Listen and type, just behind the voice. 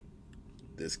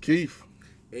This Keith,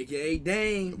 a.k.a.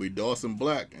 Dane. we Dawson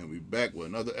Black, and we back with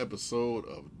another episode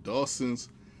of Dawson's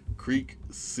Creek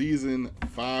Season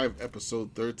 5,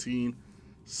 Episode 13,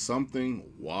 Something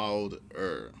Wilder.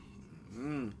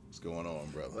 What's going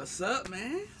on, brother? What's up,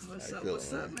 man? What's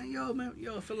up, man?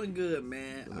 Yo, feeling good,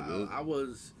 man. Good? I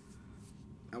was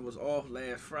off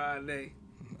last Friday.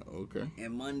 Okay.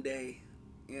 And Monday.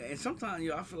 Yeah, and sometimes,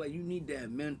 I feel like you need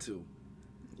that mental.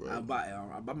 Right.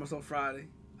 I buy myself Friday.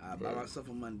 I buy Right. myself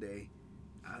on Monday.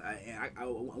 I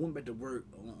went back to work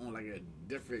on like a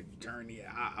different journey.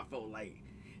 I felt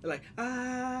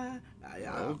I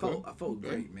felt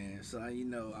great, man. So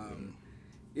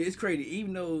it's crazy.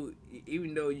 Even though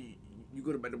you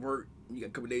go back to work, you got a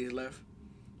couple days left,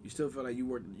 you still feel like you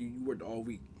worked all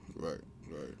week. Right.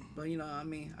 But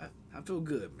I feel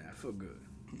good, man. I feel good.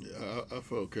 Yeah, I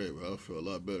feel okay, bro. I feel a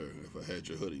lot better if I had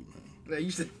your hoodie, man. Like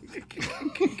you said.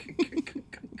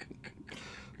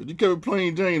 But you kept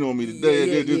plain Jane on me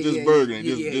today. Just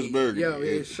burgundy. Just burgundy. Yo,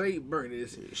 it's straight burgundy.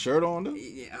 Shirt on though?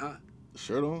 Yeah.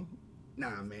 Shirt on?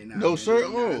 Nah, man. No shirt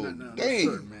on? No Dang.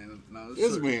 shirt, man. No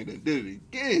This shirt. man done did it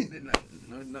again.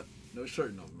 No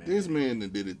shirt, no, man. This man done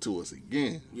did it to us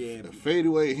again. Yeah. The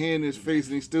fadeaway hand in his face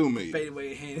and he still made it.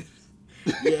 Fadeaway hand.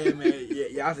 Yeah, man.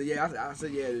 I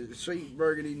said, straight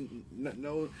burgundy,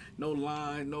 no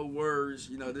line, no words.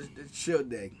 This chill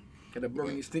day. Got the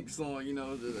burgundy stinks on,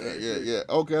 Yeah.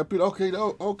 Okay, I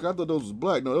thought those was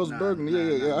black. No, those was burgundy.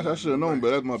 Yeah. I should have known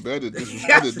better. That's my bad. I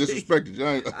just disrespected you.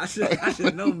 I should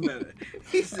have known better.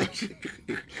 He said,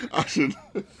 I should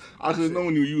have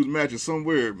known you use matches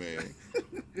somewhere, man.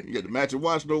 You got the matching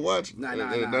watch, no watch? Not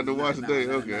the watch today?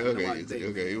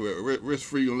 Okay. Wrist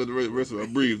free, gonna let the wrist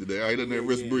breathe today. All right, doesn't that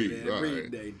wrist breathe? All right.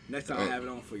 Day. Next time I have it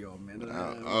on for y'all, man.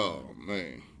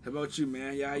 Man. How about you,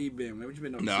 man? Yeah, how you been, man? What you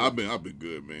been up to? I've been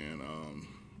good, man.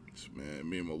 Man,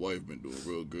 me and my wife been doing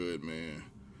real good, man.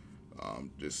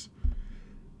 Just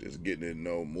getting to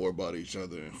know more about each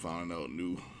other and finding out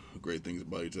new great things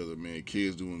about each other, man.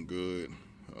 Kids doing good.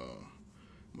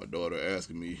 My daughter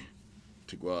asking me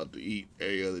to go out to eat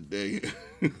every other day.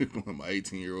 My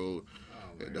 18-year-old.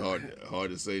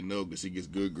 Hard to say no because she gets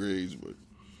good grades, but.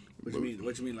 What you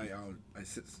mean? Like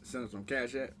send her some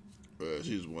cash at?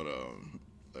 She just want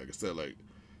like I said, like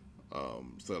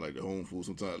the home food.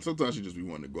 Sometimes she just be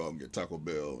wanting to go out and get Taco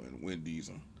Bell and Wendy's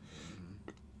and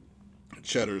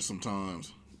Cheddar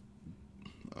sometimes.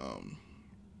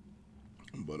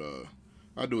 But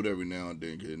I do it every now and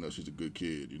then because she's a good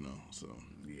kid, So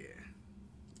yeah.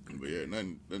 But yeah,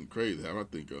 nothing crazy. I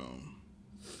think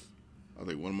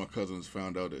one of my cousins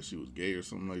found out that she was gay or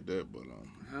something like that. But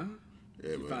huh?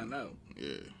 Yeah, she found out.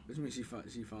 Yeah. What do you mean she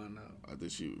found out? I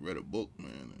think she read a book,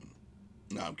 man.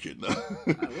 Nah, I'm kidding.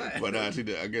 But I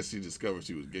guess she discovered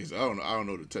she was gay. So I don't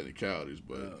know the technicalities,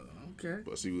 but okay.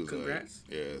 But she was congrats.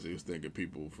 She was thanking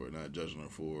people for not judging her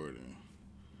for it, and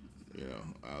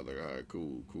I was like, all right,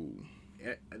 cool.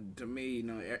 To me,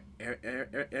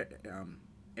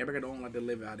 everybody don't like to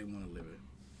live it how they want to live it.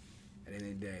 At the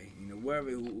end of the day,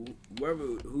 wherever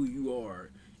who you are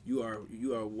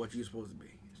what you're supposed to be.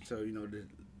 So to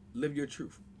live your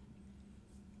truth.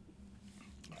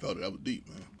 I felt that was deep,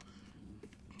 man.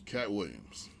 Cat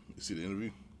Williams, you see the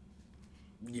interview?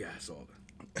 Yeah, I saw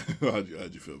that.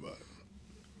 How'd you feel about it?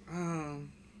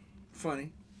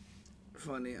 Funny.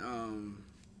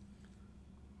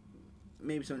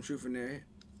 Maybe some truth in there.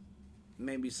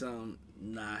 Maybe some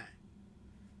not.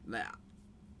 Like,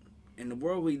 in the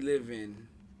world we live in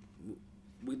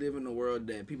a world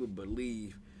that people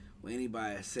believe when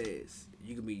anybody says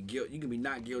you can be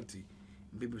not guilty,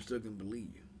 and people still can believe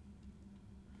you.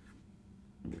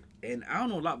 And I don't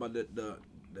know a lot about the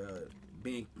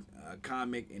being a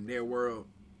comic in their world,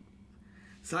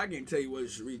 so I can't tell you whether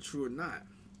it's really true or not.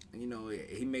 He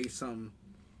made some.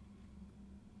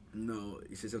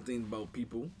 He said some things about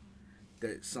people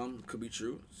that some could be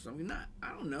true, some could not. I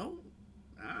don't know.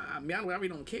 I really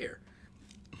don't care.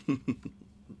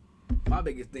 My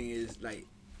biggest thing is like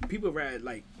people rather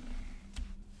like.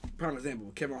 Prime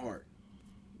example, Kevin Hart.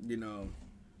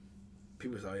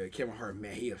 People say, Kevin Hart,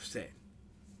 man, he upset.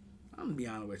 I'm gonna be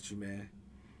honest with you, man.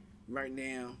 Right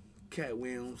now, Cat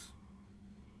Williams,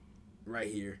 right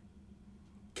here.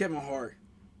 Kevin Hart,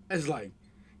 that's like,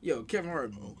 Kevin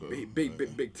Hart, okay.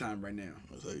 big time right now.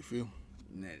 That's how you feel.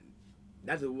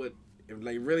 That's what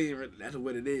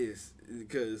it is.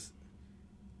 Because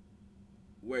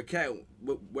where Cat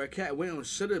Williams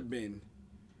should have been,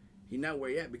 he not where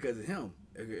he at because of him.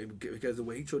 Because of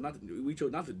what we chose not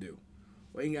to do.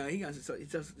 Well, he got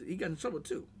in trouble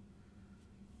too.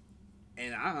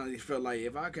 And I honestly felt like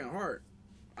if I can Hart,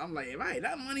 I'm like, if I had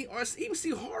that money, or even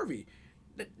Steve Harvey,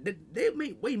 they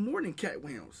make way more than Cat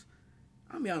Williams.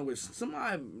 I'll be honest with you,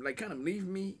 somebody like kind of leave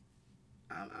me,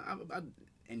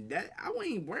 and that I wasn't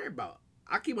even worried about.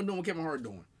 I keep on doing what Kevin Hart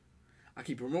doing. I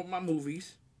keep promoting my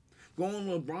movies, going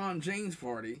to LeBron James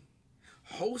party,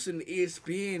 hosting the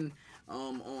ESPN.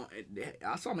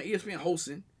 I saw my ESPN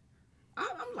hosting.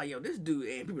 I'm like, yo, this dude,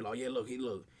 and people are like, yeah, look,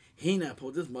 he not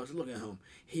post this much. Look at him,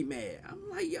 he mad. I'm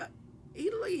like, yeah, he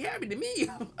look like he happy to me.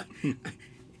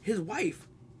 his wife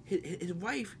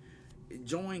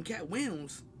joined Cat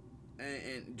Williams,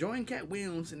 and joined Cat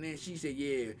Williams, and then she said,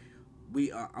 yeah,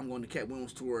 I'm going to Cat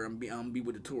Williams tour. I'm be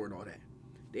with the tour and all that.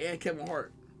 They had Kevin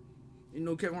Hart. You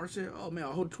know, Kevin Hart said, oh man,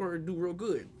 I hope the tour do real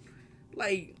good.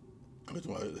 Like, that's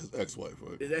why his ex-wife,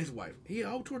 right? His ex-wife. I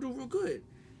hope the tour do real good.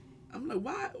 I'm like,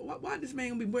 why this man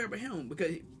gonna be worried about him?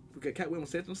 Because Cat Williams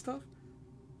said some stuff.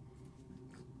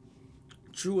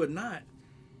 True or not,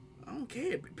 I don't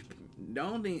care. The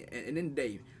only thing, and then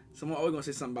Dave, someone always gonna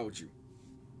say something about you.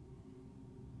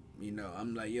 You know,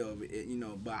 I'm like, yo, you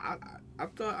know, but I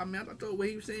thought what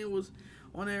he was saying was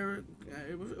on there.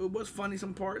 It was funny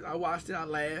some parts. I watched it. I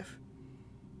laughed.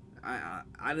 I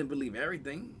didn't believe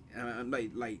everything.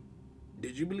 Like,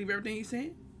 did you believe everything he's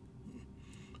saying?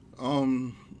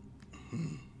 You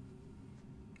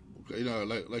know,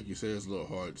 like you said, it's a little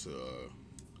hard to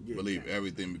believe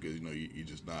everything because you know you're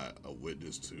just not a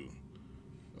witness to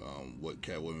what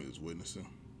Cat Williams is witnessing.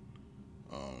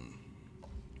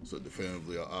 So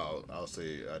definitively, I'll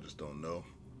say I just don't know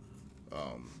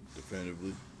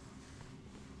definitively.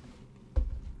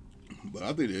 But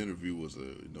I think the interview was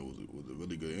a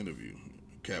really good interview.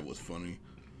 Cat was funny,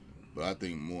 but I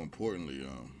think more importantly, you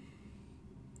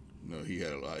know, he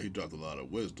dropped a lot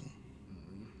of wisdom,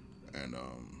 and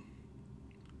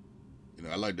you know,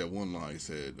 I like that one line he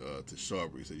said to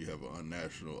Sharper. He said, "You have an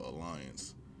unnatural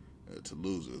alliance to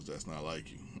losers. That's not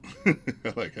like you."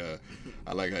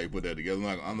 I like how he put that together.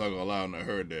 I'm not gonna lie. When I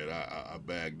heard that, I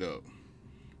bagged up.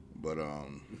 But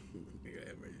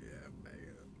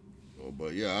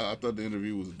But yeah, I thought the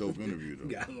interview was a dope interview though.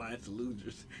 Got alliance to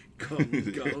losers.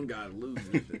 Come got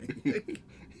losers.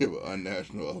 Yeah, but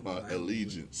unnational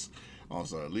allegiance. I'm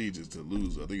sorry, allegiance to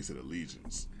lose. I think he said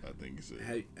allegiance. I think he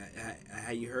said.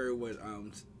 Have you heard what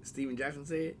Steven Jackson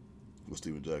said? What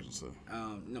Steven Jackson said?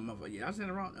 No, my fault. Yeah, I said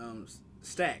it wrong.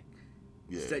 Stack.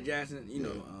 Yeah. Stack Jackson. You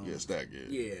know. Yeah, Stack. Yeah.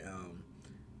 Yeah.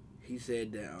 He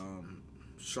said that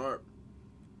Sharp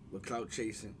was clout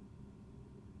chasing.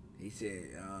 He said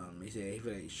he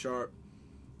felt like Sharp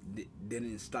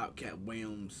didn't stop Cat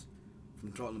Williams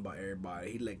from talking about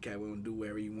everybody. He let Cat Williams do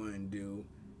whatever he wanted to do.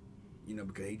 You know,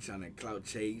 because he's trying to clout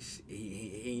chase.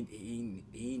 He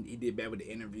did bad with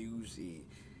the interviews. He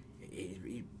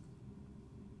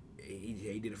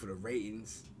did it for the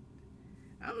ratings.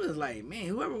 I'm just like, man,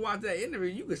 whoever watched that interview,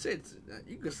 you could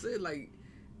say like.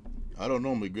 I don't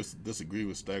normally disagree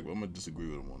with Stack, but I'm gonna disagree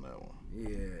with him on that one.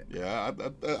 Yeah. Yeah,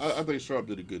 I think Sharp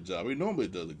did a good job. He normally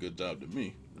does a good job to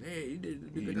me. Yeah, he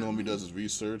did. He normally does his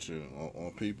research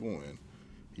on people, and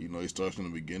he starts from the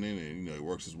beginning, and he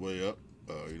works his way up.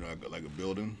 Like a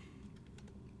building.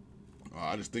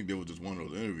 I just think there was just one of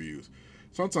those interviews.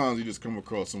 Sometimes you just come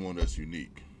across someone that's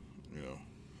unique,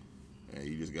 and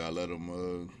you just gotta let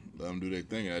them do their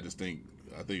thing. And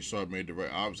I think Sharp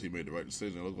obviously made the right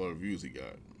decision. Look at all the views he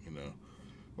got,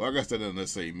 Well, I guess that doesn't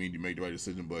necessarily mean you make the right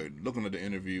decision, but looking at the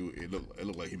interview, it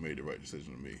looked like he made the right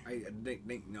decision to me. I think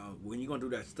when you're gonna do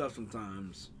that stuff,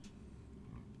 sometimes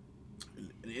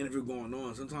the interview going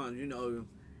on, sometimes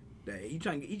that he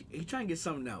trying to get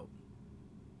something out.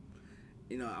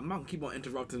 I'm not gonna keep on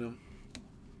interrupting him.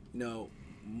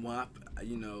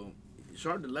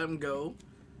 Sharp to let him go.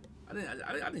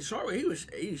 I think Sharp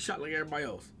he shot like everybody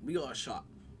else. We all shot.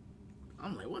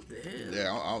 I'm like, what the hell?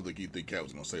 Yeah, I don't think you think Cat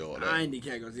was gonna say all that. I ain't think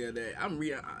Cat gonna say all that. I'm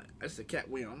reading. That's the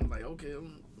Cat Williams. I'm like, okay,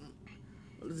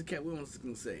 what is the Cat Williams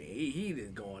gonna say? He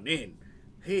just going in.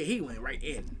 He went right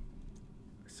in.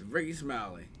 It's very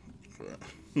smiling.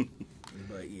 Right.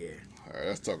 But yeah. All right,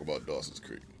 let's talk about Dawson's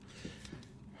Creek.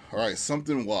 All right,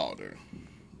 something wilder.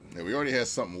 Now, we already had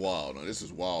something wild. Now, this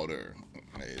is wilder.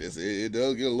 Hey, it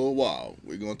does get a little wild.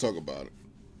 We're going to talk about it.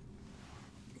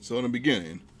 So, in the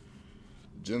beginning,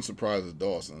 Jen surprises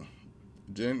Dawson.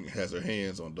 Jen has her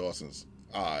hands on Dawson's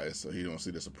eyes so he don't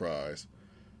see the surprise.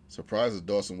 Surprises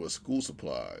Dawson with school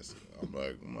supplies. I'm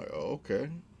like, oh, okay.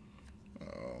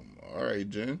 All right,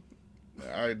 Jen.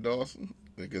 All right, Dawson.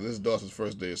 Because this is Dawson's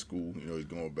first day of school. He's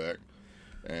going back.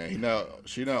 And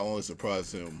she not only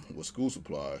surprised him with school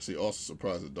supplies, she also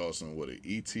surprises Dawson with an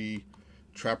E.T.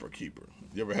 Trapper Keeper.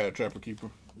 You ever had a Trapper Keeper?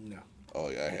 No. Oh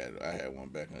yeah, I had one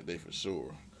back in the day for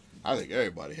sure. I think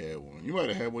everybody had one. You might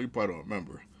have had one, you probably don't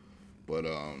remember. But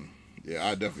Yeah,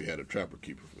 I definitely had a trapper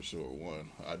keeper for sure.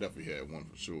 One, I definitely had one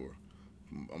for sure.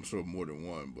 I'm sure more than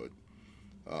one, but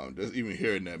just even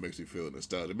hearing that makes me feel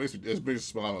nostalgic. It makes a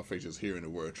smile on my face just hearing the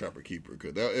word trapper keeper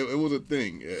because it was a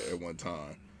thing at one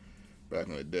time back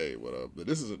in the day. But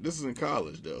this is in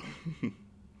college though. Back in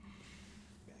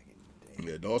the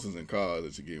day. Yeah, Dawson's in college.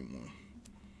 That you get one.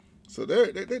 So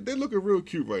they're looking real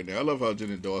cute right now. I love how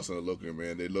Jen and Dawson are looking,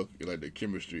 man. They look like their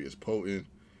chemistry is potent.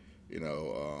 You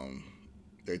know,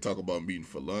 they talk about meeting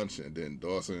for lunch, and then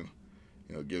Dawson,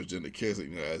 gives Jen a kiss,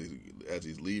 as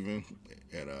he's leaving,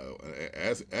 and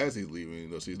as he's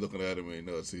leaving, she's looking at him,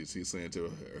 and she's saying to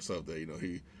herself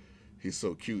that he's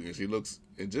so cute, and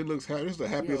Jen looks happy. It's the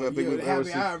happiest I think we've the ever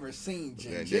happiest seen. I ever seen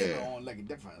Jen. Jen on like a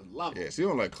different level. Yeah, she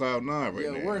on like cloud nine right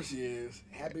now. Yeah, worse she is.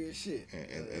 Happy as shit.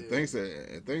 And thanks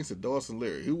to Dawson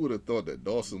Leary. Who would have thought that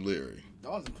Dawson Leary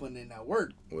Dawson putting in that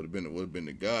work. would have been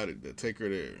the guy to take her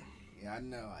there. Yeah, I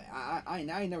know. I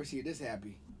ain't never see her this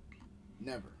happy.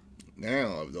 Never.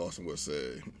 Now Dawson would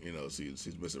say,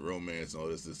 she's missing romance and all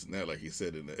this and that, like he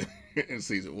said in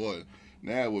season 1.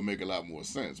 Now it would make a lot more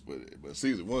sense. But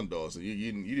season 1, Dawson,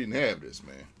 you didn't have this,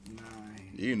 man. Nah.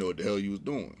 You didn't know what the hell you was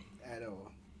doing. At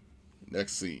all.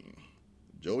 Next scene.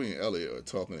 Joey and Elliot are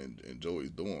talking in Joey's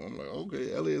dorm. I'm like,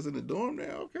 okay, Elliot's in the dorm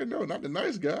now? Okay, no, not the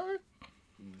nice guy.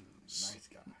 Nice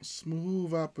guy.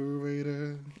 Smooth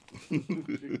operator.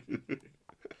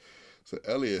 So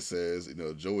Elliot says,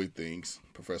 Joey thinks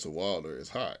Professor Wilder is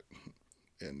hot.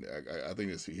 And I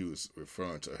think he was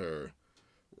referring to her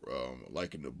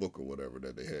liking the book or whatever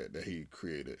that he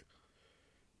created.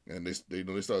 And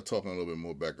they start talking a little bit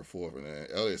more back and forth. And then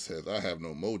Elliot says, I have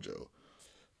no mojo.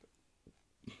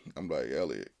 I'm like,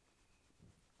 Elliot,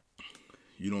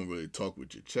 you don't really talk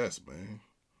with your chest, man.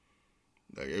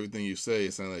 Like, everything you say,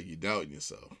 it sounds like you doubting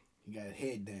yourself. You got your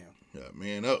head down. Yeah,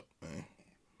 man up, man.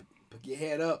 Put your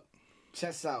head up.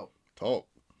 Chest out. Talk.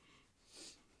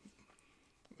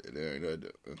 And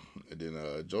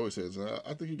then Joey says,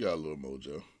 I think you got a little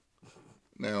mojo.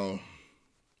 Now,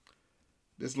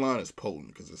 this line is potent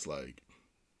because it's like,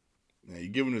 now you're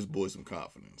giving this boy some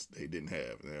confidence that he didn't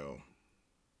have. Now,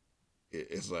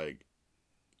 it's like,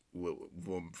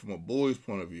 from a boy's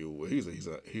point of view, well, he's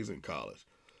in college.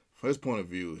 From his point of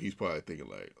view, he's probably thinking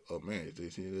like, oh man,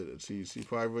 she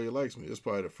probably really likes me. This is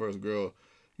probably the first girl.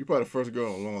 You're probably the first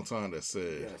girl in a long time that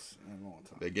said, yes, in a long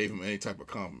time. They gave him any type of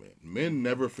compliment. Men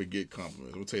never forget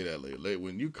compliments. We'll tell you that later.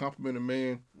 When you compliment a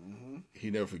man, he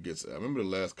never forgets it. I remember the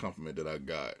last compliment that I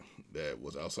got that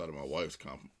was outside of my wife's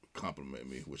compliment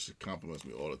me, which she compliments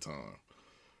me all the time.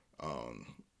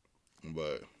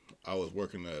 But I was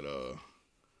working at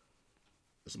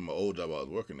this is my old job I was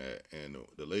working at, and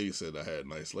the lady said I had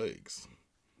nice legs,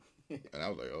 and I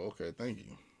was like, oh, okay, thank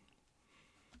you.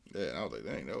 Yeah, and I was like,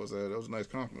 dang, that was a nice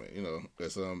compliment.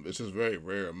 It's just very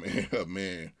rare a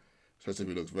man, especially if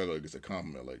he looks regular, gets a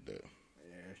compliment like that.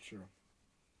 Yeah, it's true.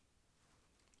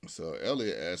 So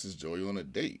Elliot asks Joey on a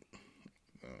date.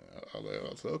 I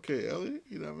was like, okay, Elliot,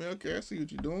 you know what I mean? Okay, I see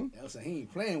what you're doing. Elsa, he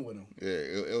ain't playing with him.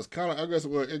 Yeah, it was kind of, I guess,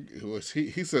 it was,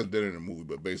 he says dinner in the movie,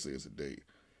 but basically it's a date.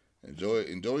 And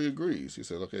Joey agrees. He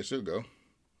says, okay, she'll go.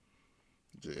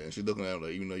 Yeah, and she's looking at him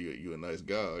like, even though you're a nice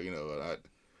guy,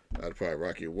 I'd probably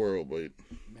rock your world, but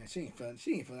man, she ain't feeling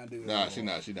that dude. Nah, she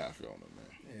not feeling it, man.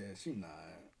 Yeah, she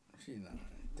not.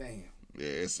 Damn.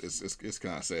 Yeah, it's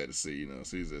kind of sad to see.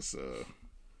 She's just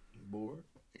bored.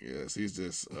 Yeah, she's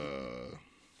just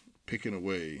picking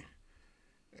away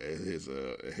at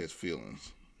his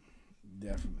feelings.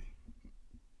 Definitely.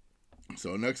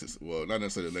 So next is, well, not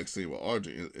necessarily the next scene, but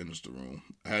RJ enters the room.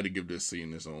 I had to give this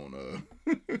scene its own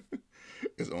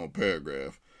its own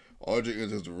paragraph. RJ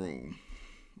enters the room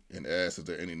and asks if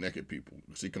there are any naked people.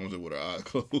 She comes in with her eyes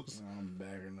closed. I'm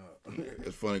backing up.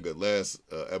 It's funny because last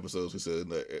episode she said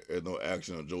there's no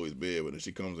action on Joey's bed, but then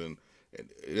she comes in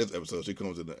this episode she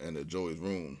comes in Joey's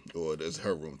room, or it's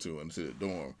her room too, and to the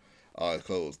dorm, eyes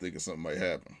closed, thinking something might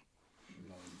happen.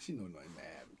 No, she know nothing might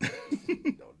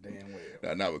happen. No damn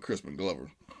well. Not with Crispin Glover.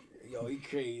 Yo, he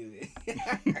crazy.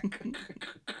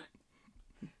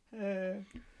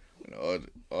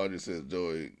 Audrey says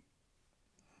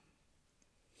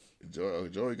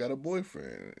Joey got a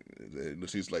boyfriend.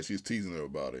 She's teasing her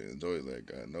about it, and Joey's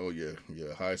like, I know your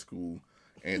high school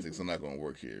antics are not gonna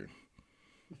work here.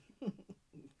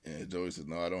 And Joey says,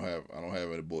 no, I don't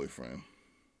have any boyfriend.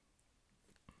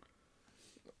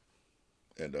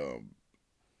 And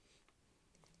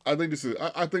I think this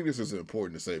is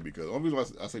important to say because the only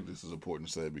reason I think this is important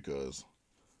to say because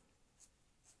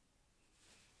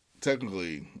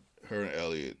technically her and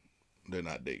Elliot, they're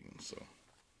not dating, so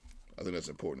I think that's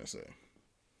important to say.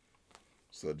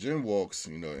 So Jen walks,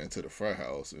 into the frat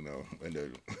house, and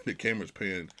the camera's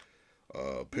pinned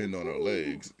on her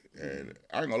legs. And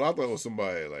I ain't gonna lie, I thought it was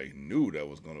somebody like new that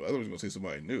was gonna. I thought we was gonna see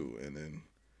somebody new, and then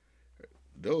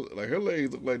those like her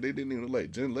legs look like they didn't even look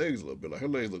like Jen's legs a little bit. Like her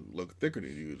legs look thicker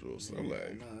than usual. So I'm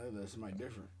like, no, that's somebody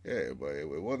different. Yeah, but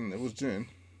it wasn't. It was Jen.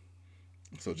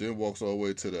 So Jen walks all the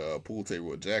way to the pool table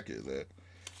where Jack is at,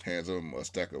 hands him a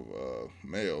stack of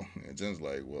mail, and Jen's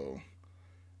like, "Well,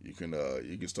 you can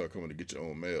start coming to get your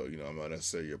own mail. I'm not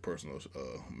necessarily your personal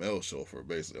mail chauffeur.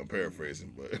 Basically, I'm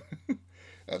paraphrasing, but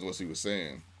that's what she was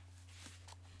saying."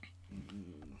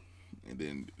 And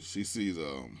then she sees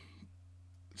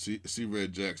she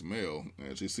read Jack's mail,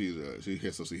 and she sees she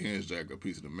hands Jack a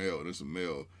piece of the mail, and this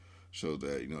mail shows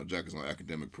that Jack is on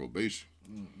academic probation.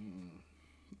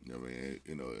 I mean,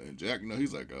 and Jack,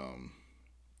 he's like,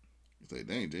 he's like,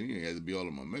 dang, Jen, you ain't had to be all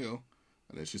in my mail.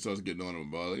 And then she starts getting on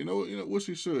him about, what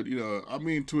she should, I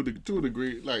mean, to a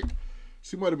degree, like,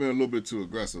 she might have been a little bit too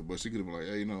aggressive, but she could have been like,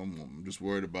 hey, I'm just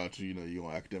worried about you, you're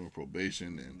on academic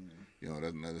probation, and,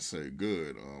 that's not necessarily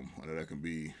good. I know that could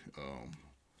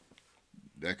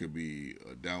be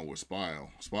a downward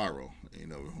spiral. He's probably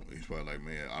like,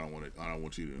 man, I don't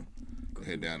want you to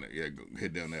head down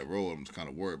that road. I'm just kind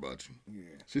of worried about you.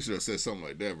 Yeah. She should have said something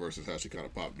like that versus how she kind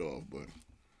of popped off.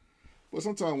 But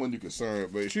sometimes when you're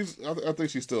concerned, but I think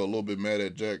she's still a little bit mad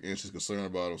at Jack and she's concerned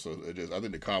about him. So I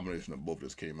think the combination of both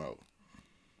just came out.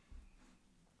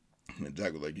 And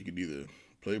Jack was like, you can either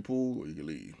play pool or you can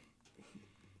leave.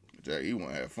 Jack, he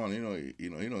want to have fun. He don't.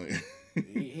 He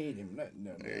ain't him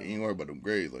nothing. Yeah, he ain't worried about them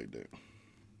grades like that.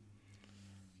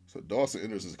 So Dawson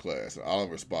enters his class, and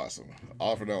Oliver spots him.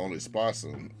 Oliver not only spots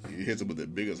him, he hits him with the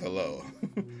biggest hello.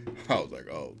 I was like,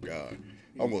 oh, God.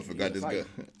 I almost forgot this guy.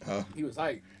 Huh? He was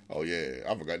like, oh, yeah.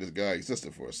 I forgot this guy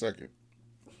existed for a second.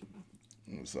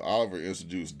 So Oliver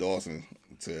introduced Dawson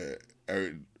to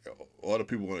all the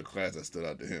people in the class that stood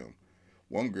out to him.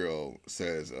 One girl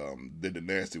says, did the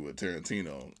nasty with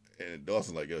Tarantino. And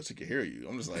Dawson's like, yo, she can hear you.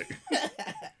 I'm just like,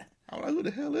 I'm like, who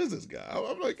the hell is this guy?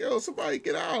 I'm like, yo, somebody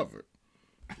get Oliver.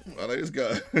 I like this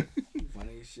guy.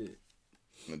 Funny as shit.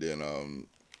 And then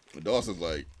Dawson's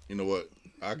like, you know what?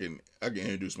 I can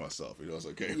introduce myself. It's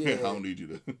okay. Yeah. I don't need you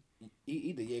to.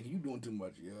 Either if you doing too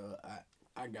much,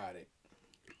 I got it.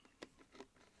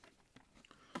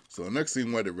 So the next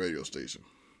scene, we're at the radio station.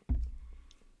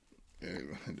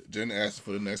 And Jen asks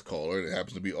for the next caller, and it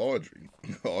happens to be Audrey.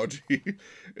 Audrey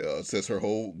says her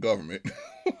whole government.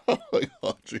 Like,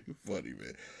 Audrey, funny,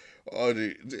 man.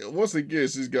 Audrey, once again,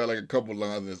 she's got like a couple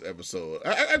lines in this episode.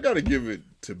 I got to give it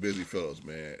to Busy Fellows,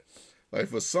 man. Like,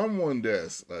 for someone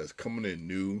that's coming in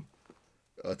new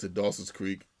to Dawson's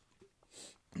Creek,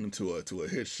 to a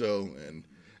hit show,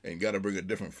 and got to bring a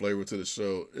different flavor to the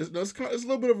show, it's a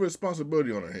little bit of a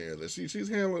responsibility on her hands. She's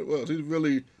handling it well. She's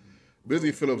really...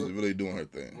 Busy Phillips is really doing her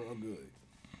thing. Real good.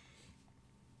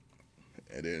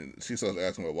 And then she starts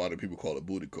asking her, why do people call it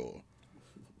booty call?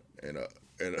 And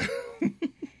her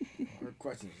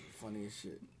questions are funny as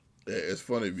shit. Yeah, it's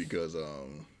funny because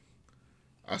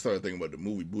I started thinking about the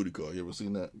movie Booty Call. You ever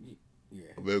seen that? Yeah.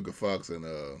 Megan Fox and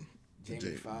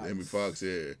Jamie Foxx,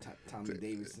 yeah. Tommy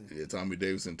Davidson. Yeah, Tommy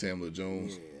Davidson, Tamla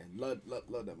Jones. Yeah, love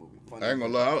that movie. Funny. I ain't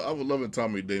gonna lie, I was loving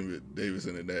Tommy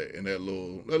Davidson in that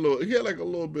little. He had like a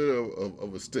little bit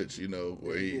of a stitch,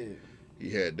 where he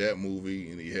had that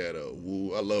movie and he had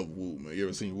Woo. I love Woo, man. You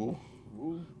ever seen Woo?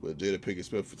 Woo. With Jada Pinkett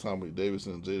Smith for Tommy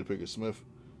Davidson and Jada Pinkett Smith,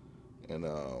 and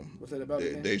what's that about?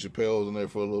 Dave Chappelle was in there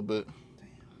for a little bit. Damn.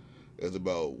 It's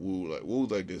about Woo. Like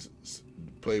Woo's like this,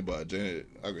 played by Janet.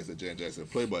 I guess Janet Jackson,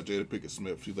 played by Jada Pinkett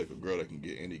Smith. She's like a girl that can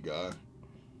get any guy.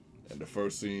 And the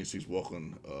first scene, she's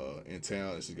walking in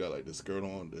town, and she's got like this skirt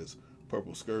on, this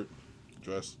purple skirt,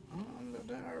 dress. I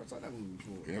saw that movie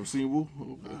before. You ever seen Woo?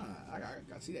 Okay. I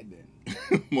gotta see that then.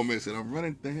 My man said, I'm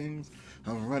running things.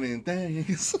 Tommy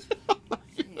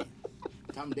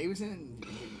Davidson and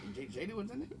Jada was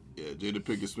in it? Yeah, Jada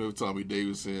Pinkett Smith, Tommy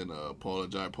Davidson, Paula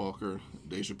Jai Parker,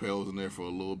 Dave Chappelle was in there for a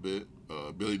little bit.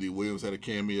 Billy D. Williams had a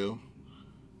cameo.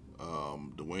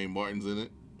 Dwayne Martin's in it.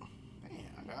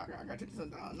 I got to take some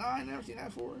down. No, I ain't never seen that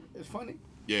before. It's funny.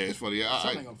 Yeah, it's funny. Yeah,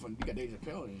 something funny. You got Dave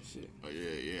Chappelle and shit.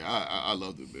 Yeah. I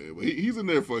loved it, man. But he's in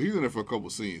there for a couple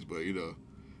scenes, but he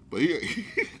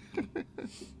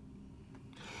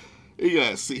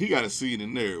he got a scene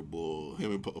in there, boy.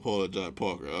 Him and Paula Jai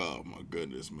Parker. Oh my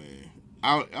goodness, man.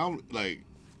 I'm like,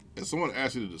 if someone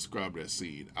asked you to describe that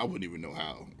scene, I wouldn't even know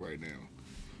how right now.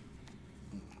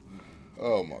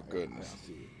 Oh my goodness.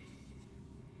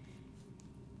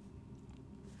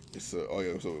 It's so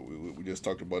we just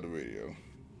talked about the radio.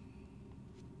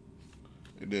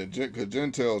 And then because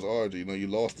Jen tells RJ, you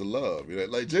lost the love.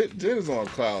 Like Jen is on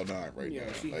cloud nine right Yeah,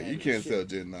 now. Like you can't tell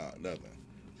Jen nothing.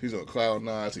 She's on cloud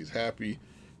nine. She's happy.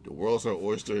 The world's her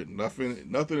oyster. Nothing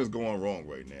is going wrong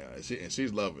right now, and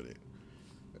she's loving it.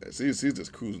 And she's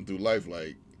just cruising through life.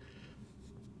 Like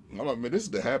I'm like, man, this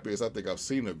is the happiest I think I've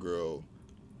seen a girl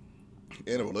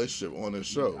in a relationship on this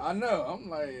show. I know. I'm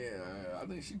like, I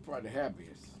think she's probably the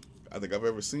happiest I think I've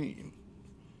ever seen,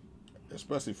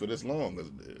 especially for this long.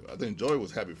 I think Joy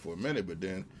was happy for a minute, but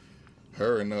then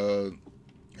her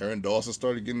and Dawson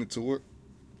started getting into it.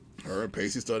 Her and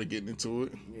Pacey started getting into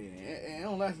it. Yeah, and it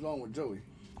don't last long with Joey.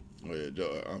 Oh yeah,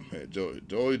 Joey,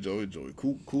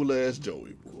 cool ass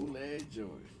Joey. Cool ass Joey.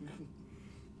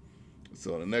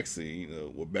 So the next scene,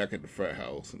 we're back at the frat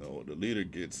house. The leader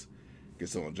gets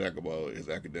on Jack about his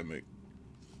academic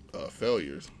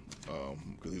failures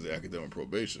because he's an academic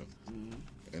probation. Mm-hmm.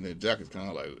 And then Jack is kind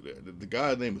of like, the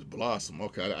guy's name is Blossom.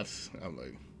 Okay, I'm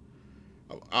like,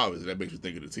 obviously that makes me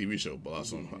think of the TV show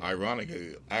Blossom. Mm-hmm.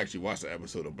 Ironically, I actually watched the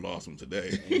episode of Blossom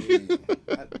today.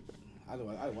 I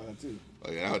watched that too.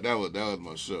 Oh yeah, that was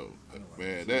my show.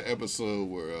 Man, that episode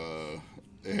where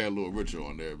they had Little Richard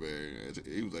on there, man.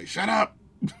 He was like, "Shut up."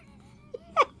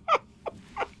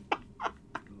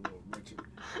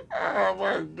 Oh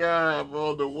my God,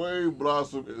 bro! The way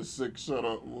Blossom is sick, shut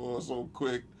up, boy, so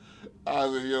quick. I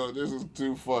said, yo, this is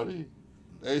too funny.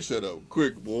 They shut up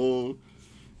quick, boy.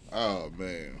 Oh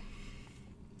man.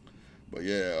 But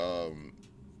yeah,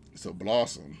 so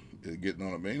Blossom is getting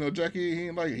on it, man. Jackie, he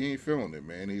ain't feeling it,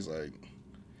 man. He's like,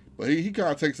 but he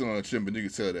kind of takes it on the chin, but you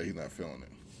can tell that he's not feeling it.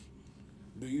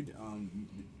 Do you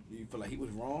feel like he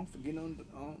was wrong for getting on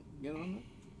it?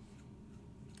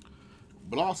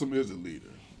 Blossom is a leader.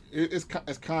 It's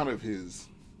kind of his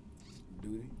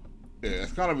duty. Yeah,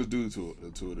 it's kind of his duty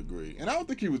to a degree, and I don't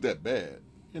think he was that bad.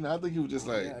 I think he was just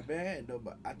like not bad though,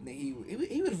 but I think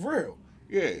he was real.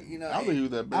 Yeah, I don't think he was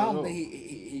that bad. I don't think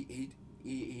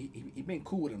he been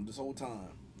cool with him this whole time.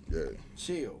 Yeah,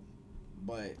 chill,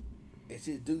 but it's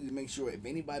his duty to make sure if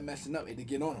anybody messing up, to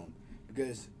get on him,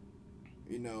 because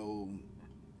if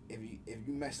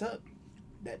you mess up,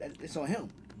 that it's on him.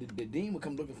 The dean will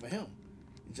come looking for him.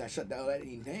 I shut that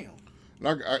down.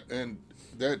 And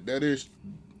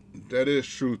that is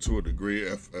true to a degree.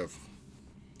 If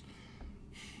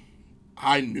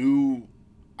I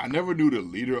never knew the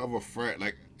leader of a frat.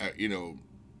 Like I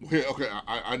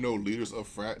know leaders of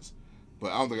frats,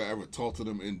 but I don't think I ever talked to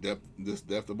them in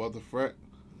depth about the frat.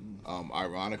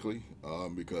 Ironically,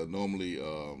 because normally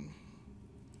I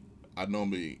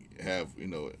have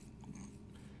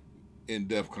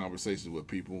in-depth conversations with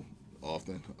people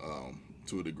often.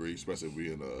 To a degree, especially if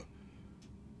we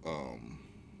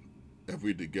if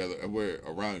we together, if we're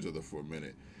around each other for a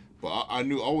minute. But I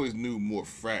always knew more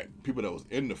frat people that was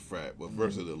in the frat, but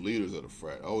versus the leaders of the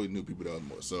frat. I always knew people that was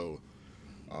more. So,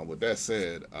 with that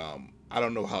said, I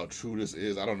don't know how true this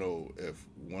is. I don't know if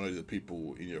one of the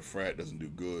people in your frat doesn't do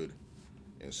good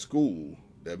in school,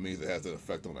 that means it has an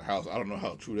effect on the house. I don't know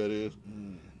how true that is,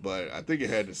 but I think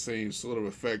it had the same sort of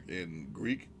effect in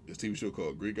Greek. This TV show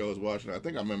called Greek I was watching. I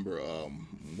think I remember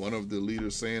one of the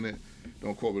leaders saying it.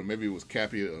 Don't quote me. Maybe it was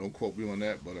Cappy. Don't quote me on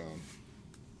that. But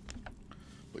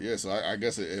yeah. So I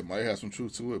guess it might have some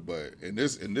truth to it. But in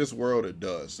this world, it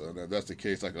does. So if that's the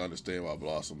case, I can understand why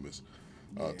Blossom is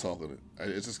talking.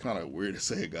 It's just kind of weird to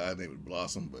say a guy named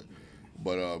Blossom,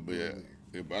 but yeah.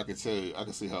 I can see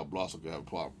how Blossom could have a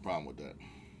problem with that.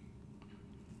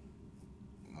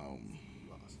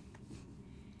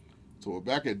 So we're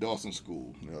back at Dawson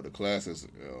School. The class is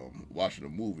watching a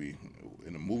movie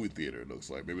in a movie theater. It looks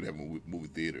like maybe they have a movie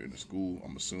theater in the school.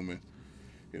 I'm assuming.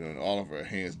 And Oliver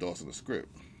hands Dawson the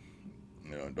script.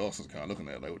 And Dawson's kind of looking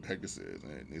at it like, what the heck this is?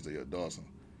 And he's like, yo, Dawson,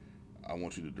 I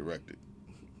want you to direct it.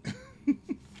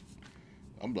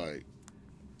 I'm like,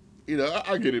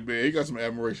 I get it, man. He got some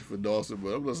admiration for Dawson,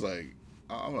 but I'm just like,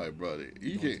 brother,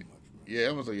 you can't. Yeah,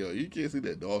 I'm just like, yo, you can't see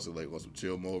that Dawson like on some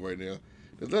chill mode right now.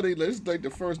 It's like the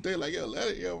first day, like,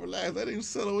 relax, let him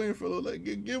settle in for a little. Like,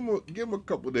 give him a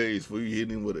couple days before you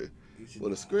hit him with a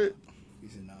script. He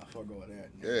said, nah, fuck all that.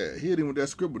 Yeah, he hit him with that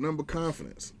script with number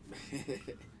confidence.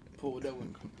 Pulled up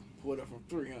from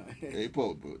 3, huh? Yeah, he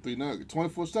pulled 3 nuggets.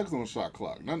 24 seconds on the shot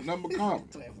clock. Number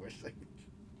confidence. 24 seconds.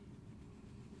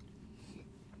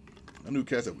 I knew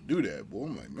cats that would do that, boy.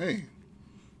 I'm like, man.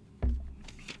 Man,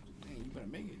 you better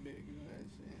make it big. You know what I'm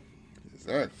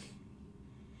saying? Exactly.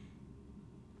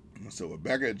 So we're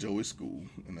back at Joey's school,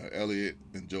 and Elliot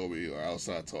and Joey are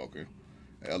outside talking.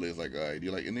 Elliot's like, all right, do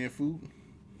you like Indian food?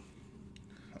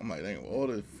 I'm like, dang, all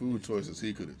the food choices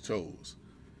he could have chose.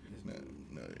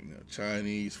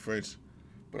 Chinese, French,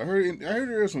 But I heard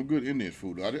there's some good Indian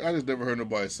food. I just never heard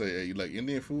nobody say, "Hey, you like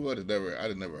Indian food?" I just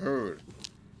never heard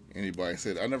anybody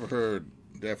say that. I never heard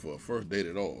that for a first date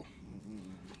at all.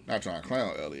 Not trying to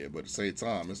clown Elliot, but at the same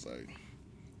time, it's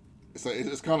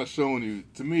kind of showing you.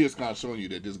 To me, it's kind of showing you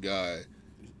that this guy,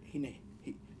 he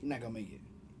not gonna make it.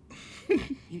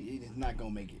 He is not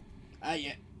gonna make it.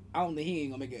 I don't think he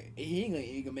ain't gonna make it. He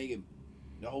ain't gonna make it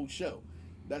the whole show.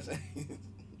 That's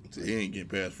so he ain't getting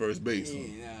past first base.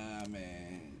 Nah,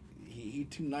 man. He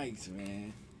too nice,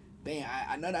 man. Dang,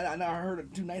 I know that I heard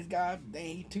of too nice guy.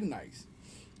 Dang, he too nice.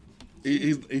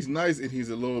 He's nice and he's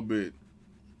a little bit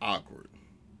awkward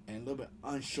and a little bit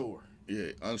unsure.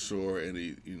 Yeah, unsure, and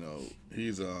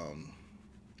he's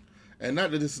and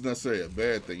not that this is necessarily a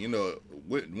bad thing.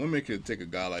 Women can take a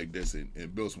guy like this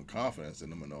and build some confidence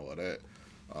in him and all of that.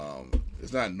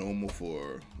 It's not normal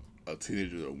for a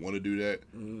teenager to want to do that.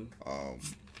 Mm-hmm.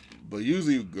 But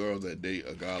usually girls that date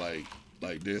a guy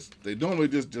like this, they normally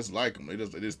just like him. They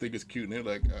just think it's cute, and they're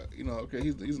like, okay,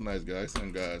 he's a nice guy.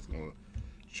 Some guy's gonna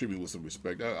treat me with some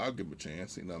respect. I'll give him a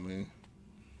chance. You know what I mean?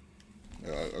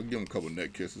 I'll give him a couple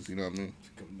neck kisses. You know what I mean?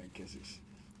 A couple neck kisses.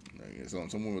 Like,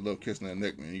 some women love kissing that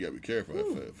neck, man. You gotta be careful.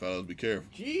 Fellas, be careful.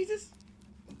 Jesus.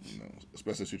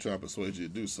 Especially if you're trying to persuade you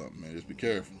to do something, man. Just be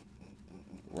careful.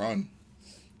 Run.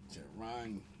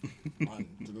 Run.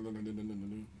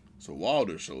 So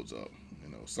Wilder shows up.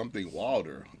 Something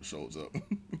Wilder shows up.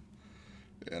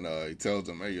 And he tells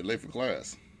them, hey, you're late for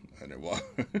class. And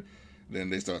then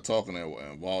they start talking,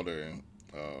 and Wilder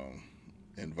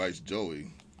invites Joey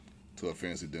to a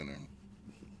fancy dinner.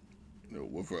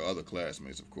 With her other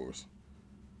classmates, of course.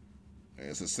 And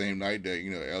it's the same night that,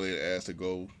 Elliot asked to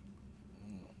go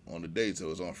on the date. So it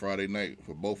was on Friday night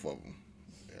for both of them.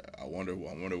 Yeah, I wonder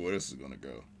where this is going to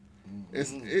go.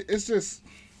 Mm-hmm. It's just...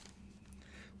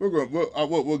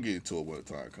 We'll get into it when the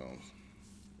time comes.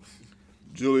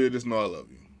 Julia, just know I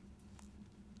love you.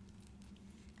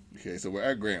 Okay, so we're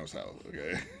at Graham's house,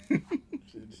 okay?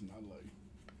 Just not like.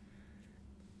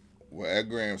 We're at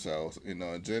Graham's house, and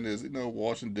Jen is,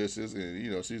 washing dishes,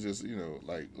 and, she's just,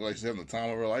 like she's having the time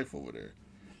of her life over there.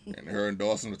 And her and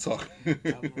Dawson are talking.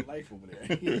 Time of her life over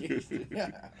there.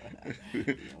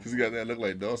 She's got that look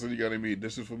like, Dawson, you got any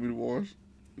dishes for me to wash?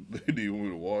 Do you want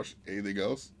me to wash anything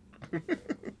else?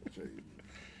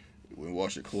 When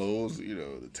wash your clothes,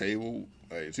 the table.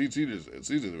 Like she's just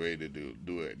ready to do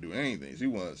anything. She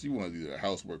wants to do the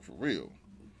housework for real.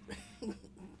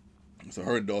 So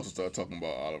her and Dawson start talking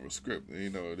about Oliver's script.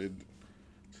 And,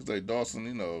 she's like,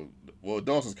 Dawson,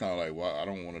 Dawson's kind of like, well, I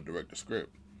don't want to direct the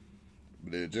script.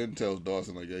 But then Jen tells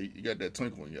Dawson, like, yeah, you got that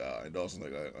twinkle in your eye. And Dawson's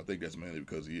like, I think that's mainly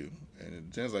because of you.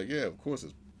 And Jen's like, yeah, of course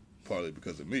it's partly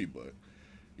because of me, but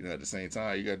at the same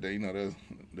time, you got that,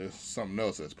 there's something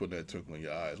else that's putting that twinkle in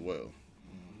your eye as well.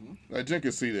 Mm-hmm. Like, Jen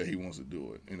can see that he wants to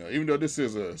do it. Even though this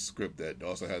is a script that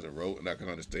Dawson hasn't wrote, and I can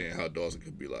understand how Dawson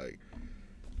could be like,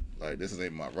 this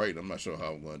ain't my writing. I'm not sure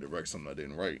how I'm going to direct something I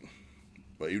didn't write.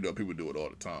 But even though people do it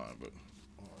all the time,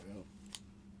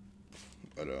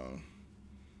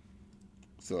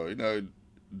 so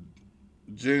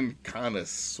Jen kind of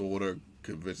sort of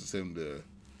convinces him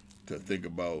to think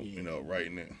about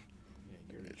writing it.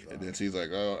 And then she's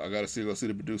like, "Oh, I gotta go see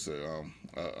the producer.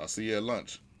 I'll see you at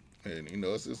lunch." And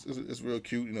it's real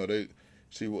cute.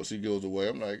 She goes away.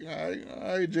 I'm like, all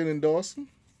right, Jen and Dawson.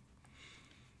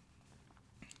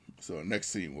 So next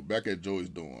scene, we're back at Joey's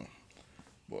dorm.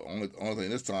 But only thing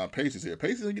this time, Pacey's here.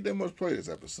 Pacey didn't get that much play this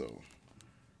episode.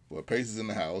 But Pacey's in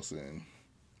the house, and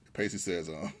Pacey says,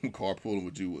 "Carpooling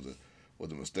with you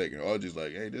was a mistake." And Audrey's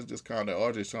like, "Hey, this just kind of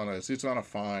Audrey's trying to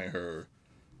find her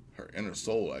inner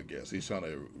soul, I guess. He's trying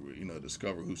to,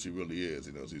 discover who she really is.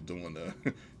 She's doing the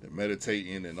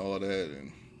meditating and all that,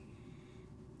 and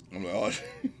I'm like, Audrey."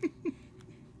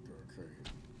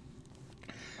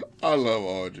 I love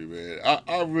Audrey, man.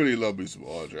 I really love me some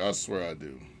Audrey. I swear I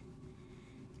do.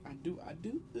 I do.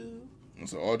 And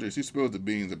so Audrey, she spills the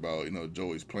beans about,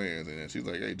 Joey's plans, and then she's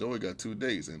like, "Hey, Joey got 2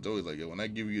 dates," and Joey's like, "Yo, when I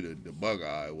give you the bug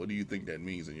eye, what do you think that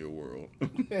means in your world?"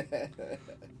 And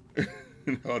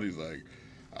Audrey's like,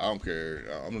 "I don't care.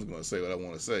 I'm just gonna say what I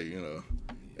want to say, And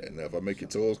if I make your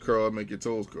toes curl, I make your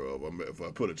toes curl. If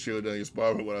I put a chill down your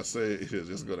spine with what I say, it's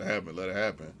just gonna happen. Let it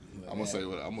happen. I'm gonna say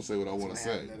what I want to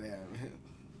say."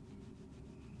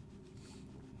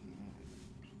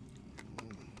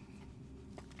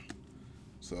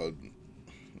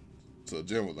 So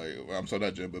Jim was like, I'm sorry,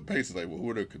 not Jim, but Pacey's like, "Well,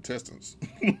 who are the contestants?"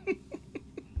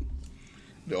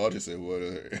 The audience said,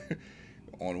 "Well,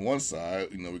 on one side,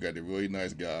 we got the really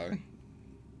nice guy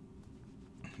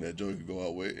that Joey could go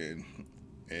out with, and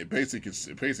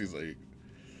Pacey's like,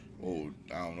 oh,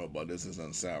 I don't know about this. This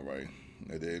doesn't sound right."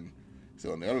 And then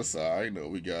So on the other side,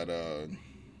 we got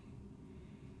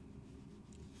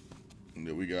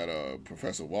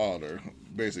Professor Wilder.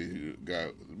 Basically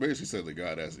said the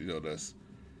guy that's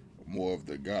more of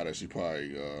the guy that she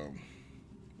probably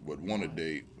would want to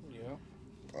date,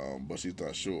 Yeah. but she's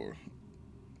not sure.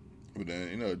 But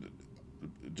then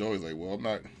Joey's like, well, I'm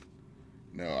not.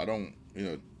 No, I don't.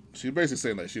 She's basically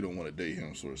saying like she don't want to date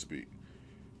him, so to speak.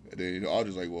 And then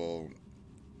Audrey's like, well,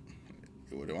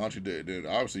 why don't you date? Then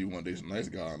obviously you want to date some nice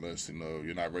guy unless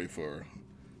you're not ready for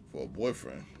a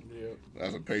boyfriend. Yeah.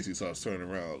 That's when Pacey starts turning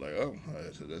around like, oh,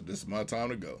 this is my time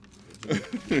to go.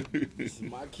 This is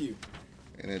my cue.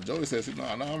 And then Joey says, no,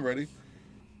 I'm ready.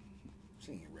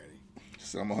 She ain't ready. She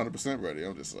said, I'm 100% ready.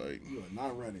 I'm just like, You are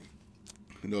not ready.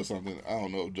 you know something? I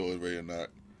don't know if Joey's ready or not.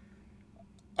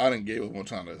 I didn't give up on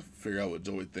trying to figure out what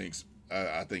Joey thinks.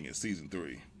 I think in season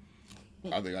 3.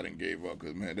 I think I didn't give up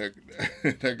because man, that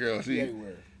girl, she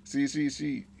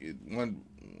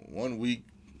one week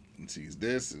she's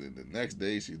this, and then the next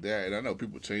day she's that, and I know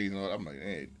people change and all. I'm like,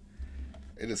 man,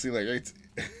 it just seems like it's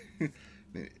man,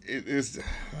 it's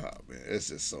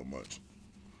just so much.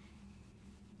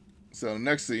 So the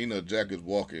next thing Jack is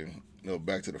walking,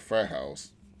 back to the frat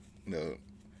house, and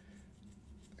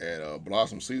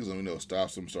Blossom sees him,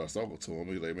 stops him, starts talking to him.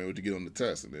 He's like, man, what'd you get on the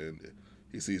test? And then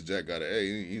he sees Jack got an A.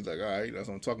 And he's like, all right, that's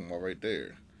what I'm talking about right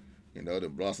there. Then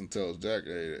Blossom tells Jack,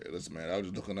 hey, listen, man, I was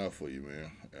just looking out for you, man.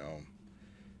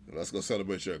 Let's go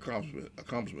celebrate your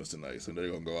accomplishments tonight. So they're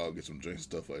going to go out and get some drinks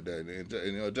and stuff like that.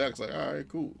 And Jack's like, all right,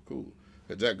 cool.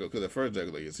 And Jack, because at first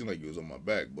Jack, like, it seemed like he was on my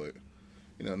back. But,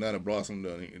 now that Blossom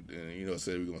done,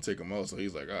 said we're going to take him out. So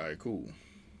he's like, all right, cool.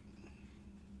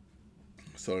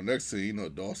 So the next thing,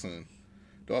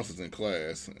 Dawson's in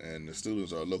class, and the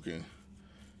students are looking,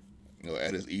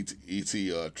 at his ET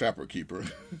trapper keeper,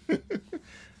 and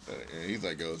he's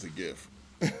like, "Oh, it's a gift."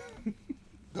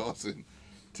 Dawson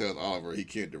tells Oliver he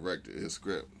can't direct his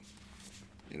script,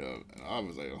 and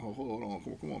Oliver's like, oh, "Hold on,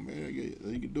 come on, man,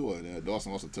 you can do it." And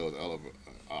Dawson also tells Oliver,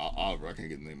 "I can't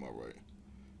get the name out right.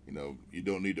 You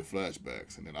don't need the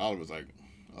flashbacks." And then Oliver's like,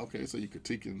 "Okay, so you're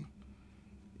critiquing."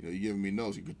 You giving me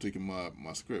notes, you critiquing my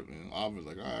script. And Oliver's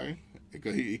like, all right.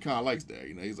 Because he kind of likes that.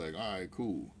 He's like, all right,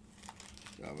 cool.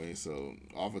 So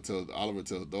Oliver tells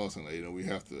Dawson, like, we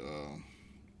have to,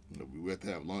 we have to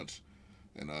have lunch.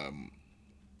 And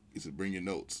he said, bring your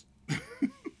notes.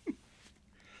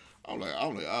 I'm like,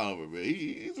 Oliver, man,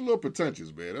 he's a little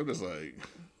pretentious, man. I'm just like,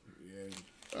 yeah.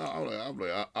 I'm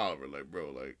like, Oliver, like, bro,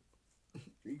 like.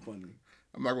 He funny.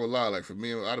 I'm not going to lie. Like, for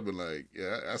me, I'd have been like,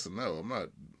 yeah, that's a no. I'm not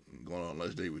going on a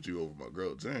lunch date with you over my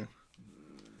girl Jen.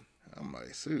 I'm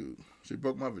like, shoot, she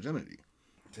broke my virginity.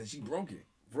 Said she broke it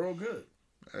real good.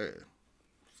 Yeah.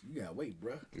 You gotta wait,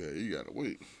 bro. Yeah, you gotta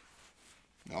wait.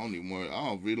 I don't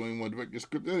really even want to direct your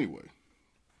script anyway.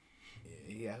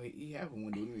 Yeah, he have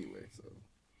one to anyway. So.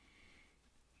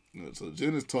 So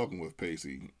Jen is talking with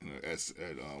Pacey at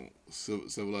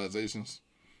Civilizations.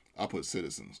 I put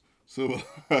Citizens.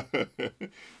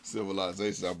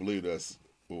 Civilizations. I believe that's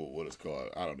what it's called.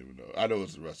 I don't even know. I know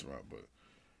it's a restaurant, but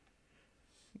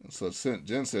so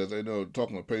Jen says,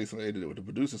 talking with Pacey, the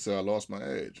producer said I lost my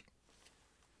edge,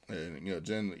 and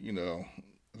Jen,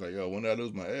 like, yo, when did I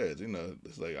lose my edge?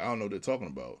 It's like I don't know what they're talking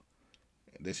about.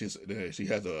 And then she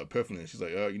has an epiphany. And she's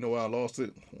like, you know why I lost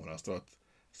it? When I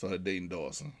started dating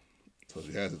Dawson. So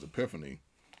she has this epiphany,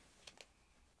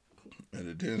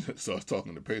 and then starts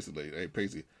talking to Pacey, like, hey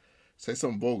Pacey, say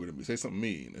something vulgar to me, say something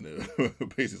mean. And then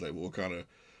Pacey's like, well, what kind of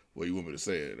way you want me to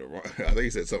say it? I think he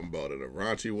said something about it, a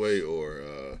raunchy way or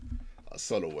a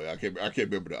subtle way. I can't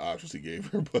remember the options he gave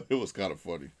her, but it was kind of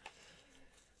funny.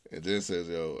 And then says,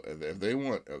 yo, if they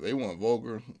want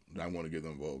vulgar, then I want to give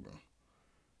them vulgar.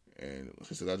 And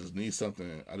she said, I just need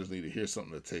to hear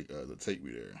something to take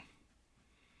me there.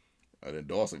 And then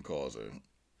Dawson calls her,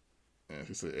 and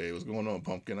she said, hey, what's going on,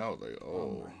 Pumpkin? I was like,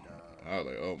 oh my God. I was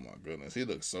like, oh my goodness. He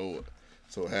looks so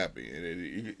happy. And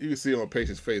you can see on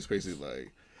Pacey's face, he's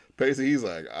like,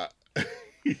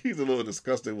 he's a little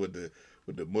disgusted with the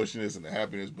mushiness and the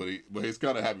happiness, but he's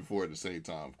kind of happy for it at the same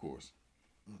time, of course.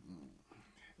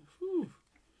 Whew.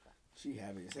 She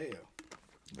happy as hell.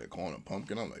 They calling him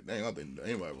Pumpkin. I'm like, dang, I don't think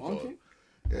anybody would call Pumpkin? him.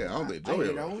 Yeah, I don't think Joey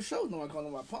ever. The whole show no one called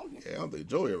him Pumpkin. Yeah, I don't think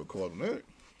Joey ever called him that.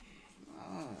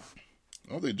 I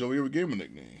don't think Joey ever gave him a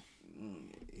nickname.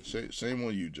 Shame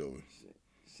on you, Joey.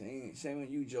 Shame on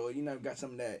you, Joey. You never got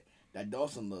some of that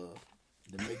Dawson love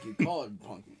to make you call it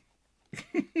Pumpkin.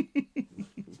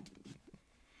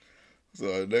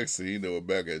 So next thing we're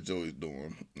back at Joey's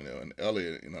dorm, and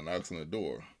Elliot, knocks on the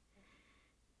door,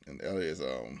 and Elliot's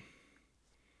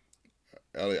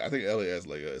I think Elliot has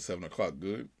like 7:00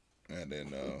 good, and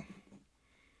then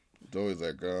Joey's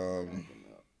like,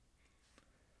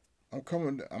 I'm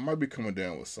coming. I might be coming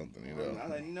down with something, you know. I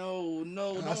was like, no,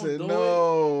 I don't said, do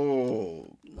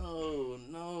no. it.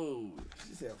 No.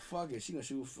 She said, fuck it. She gonna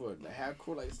shoot for the half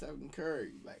court like Stephen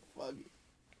Curry. Like, fuck it.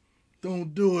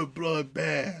 Don't do it,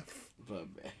 bloodbath.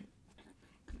 Bloodbath.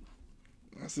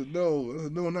 I said, no,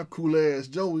 not cool ass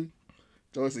Joey.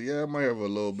 Joey said, yeah, I might have a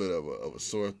little bit of a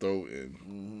sore throat,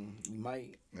 and You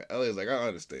might. And Elliot's like, I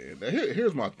understand. Now,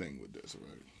 here's my thing with this,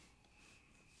 right?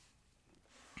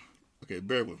 Okay,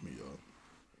 bear with me, y'all.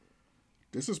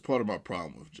 This is part of my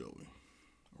problem with Joey,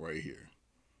 right here.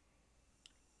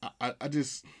 I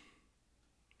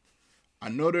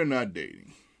know they're not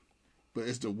dating, but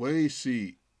it's the way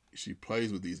she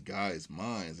plays with these guys'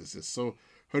 minds. It's just so,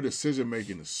 her decision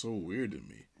making is so weird to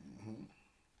me. Mm-hmm.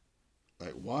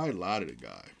 Like, why lie to the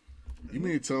guy? You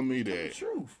mean to tell me that? The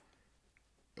truth.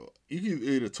 You could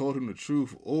either told him the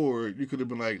truth, or you could have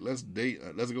been like, let's date,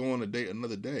 let's go on a date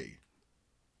another day.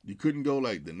 You couldn't go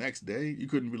like the next day. You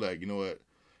couldn't be like, you know what,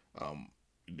 I'm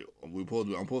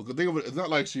supposed to think of it. It's not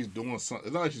like she's doing something.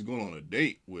 It's not like she's going on a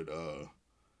date with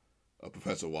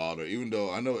Professor Wilder. Even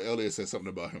though I know Elliot said something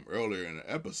about him earlier in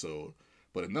the episode,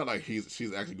 but it's not like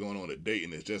she's actually going on a date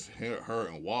and it's just her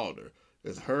and Wilder.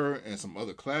 It's her and some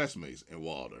other classmates and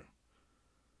Wilder.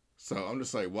 So I'm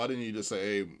just like, why didn't you just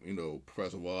say, hey, you know,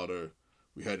 Professor Wilder,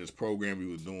 we had this program we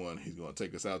was doing. He's going to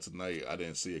take us out tonight. I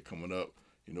didn't see it coming up.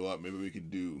 You know what? Maybe we could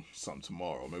do something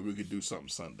tomorrow. Maybe we could do something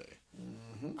Sunday.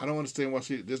 Mm-hmm. I don't understand why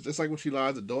just like when she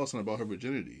lied to Dawson about her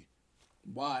virginity.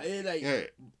 Why? It like, yeah.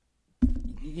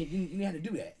 You had to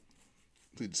do that.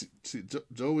 See,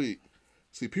 Joey,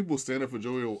 people stand up for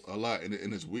Joey a lot, and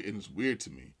it's weird, to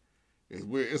me. It's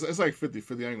weird. It's like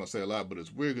 50-50. I ain't going to say a lot, but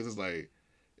it's weird because it's like,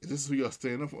 is this who y'all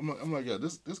stand up for? I'm like, yeah,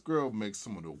 this girl makes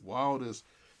some of the wildest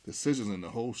decisions in the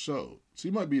whole show. She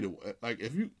might be like,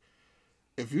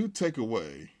 if you take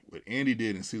away what Andy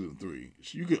did in season 3,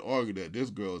 you could argue that this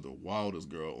girl is the wildest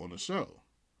girl on the show.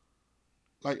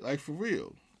 Like for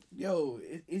real. Yo,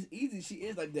 it's easy. She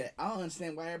is like that. I don't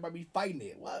understand why everybody be fighting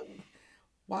it.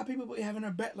 Why people be having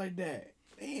her back like that?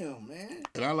 Damn, man.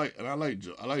 And I like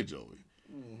Joey.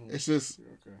 Mm-hmm. It's just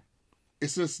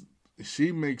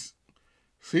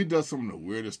she does some of the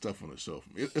weirdest stuff on the show.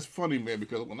 It's funny, man,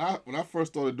 because when I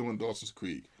first started doing Dawson's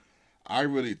Creek, I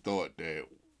really thought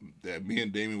that me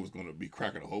and Damien was going to be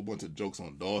cracking a whole bunch of jokes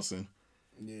on Dawson.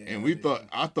 Yeah, and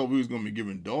I thought we was going to be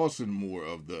giving Dawson more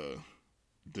of the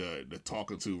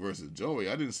talking to versus Joey.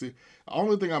 I didn't see. The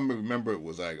only thing I remember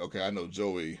was like, okay, I know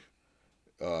Joey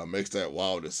makes that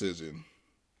wild decision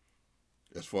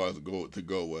as far as to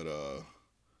go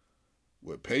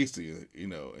with Pacey, you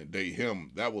know, and date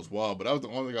him. That was wild, but that was the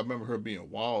only thing I remember her being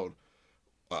wild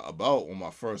about on my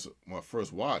first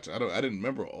watch. I didn't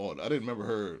remember all. I didn't remember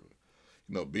her,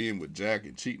 you know, being with Jack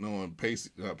and cheating on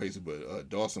Pacey, not Pacey, but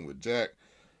Dawson with Jack.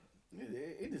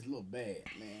 It is a little bad,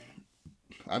 man.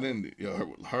 I didn't, you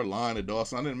know, her lying to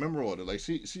Dawson. I didn't remember all that. Like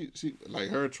she like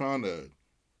her trying to,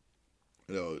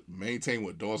 you know, maintain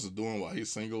what Dawson's doing while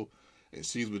he's single, and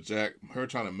she's with Jack. Her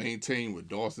trying to maintain what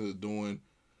Dawson is doing,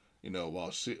 you know,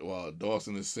 while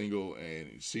Dawson is single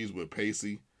and she's with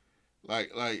Pacey. Like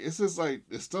it's just like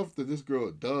the stuff that this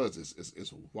girl does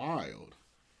is wild.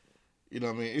 You know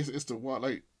what I mean? It's the wild,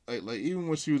 like even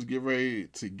when she was getting ready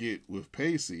to get with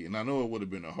Pacey, and I know it would have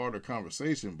been a harder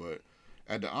conversation, but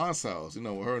at the aunt's house, you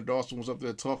know, when her and Dawson was up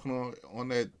there talking on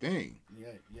that thing.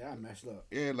 Yeah, I messed up.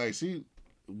 Yeah, like she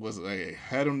was like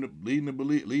had him leading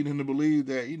him to believe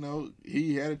that, you know,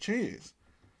 he had a chance.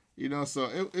 You know, so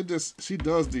it just, she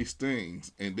does these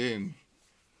things and then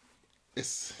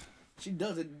she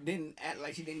does it, then act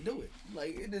like she didn't do it.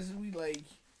 Like it is, we like.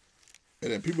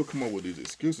 And then people come up with these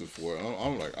excuses for it.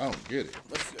 I'm like, I don't get it.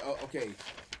 Okay.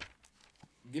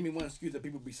 Give me one excuse that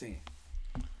people be saying.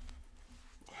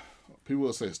 People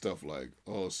will say stuff like,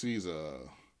 "Oh, she's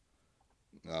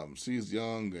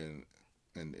young,"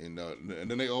 and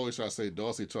then they always try to say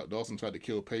Dawson tried to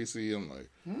kill Pacey. I'm like,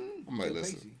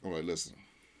 listen. Oh my God.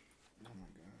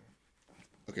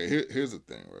 Okay, here's the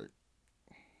thing, right?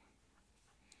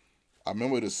 I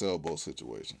remember the sailboat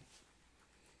situation.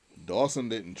 Dawson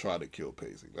didn't try to kill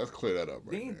Pacey. Let's clear that up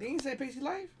right now. They didn't say Pacey's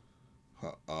life?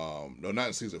 No, not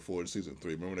in season 4, in season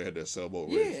 3. Remember they had that sailboat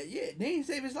race? Yeah. They didn't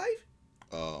save his life?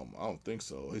 I don't think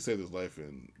so. He saved his life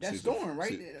in Storm,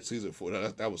 right? Season 4.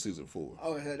 That was season 4.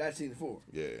 Oh, that's season 4.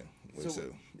 Yeah, they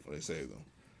saved him.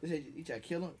 They said you tried to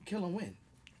kill him. Kill him when?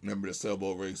 Remember the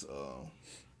sailboat race?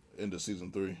 Into season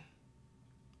 3.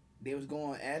 They was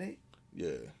going at it.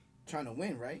 Yeah. Trying to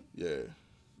win, right? Yeah.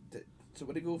 So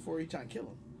what they go for? He trying to kill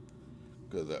him.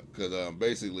 Because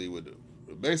basically with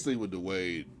the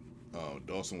way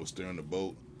Dawson was steering the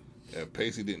boat, if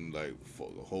Pacey didn't like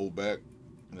hold back,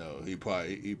 he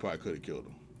probably could have killed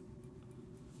him.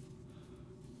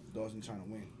 Dawson trying to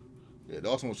win. Yeah,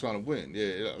 Dawson was trying to win.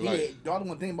 Yeah, Dawson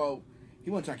wasn't thinking about. He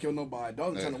wasn't trying to kill nobody.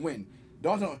 Dawson trying to win.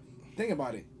 Dawson, think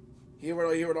about it. He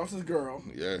lost his girl.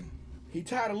 Yeah. He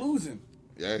tired of losing.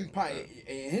 Yeah. Probably,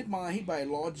 in his mind, he probably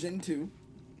lost Jen too.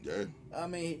 Yeah. I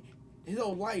mean, his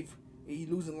whole life, he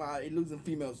losing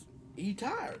females. He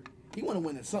tired. He want to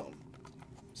win at something.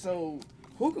 So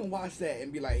who can watch that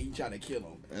and be like he tried to kill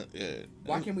him? Yeah.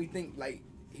 Why can't we think like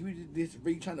he was just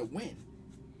really trying to win?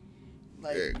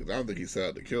 Like, yeah, because I don't think he set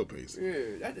out to kill Pacey.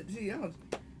 Yeah,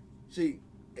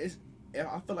 it's.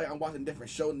 I feel like I'm watching different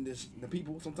shows than the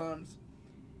people sometimes.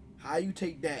 How you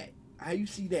take that? How you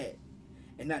see that?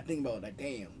 And not think about like,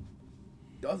 damn,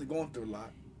 Dawson going through a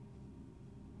lot.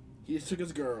 He just took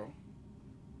his girl.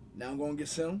 Now I'm going to get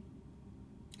some.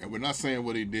 And we're not saying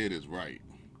what he did is right,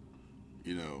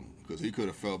 because he could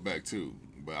have fell back too.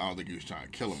 But I don't think he was trying to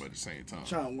kill him at the same time.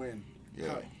 Trying to win.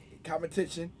 Yeah.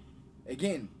 Competition.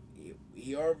 Again,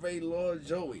 he already lost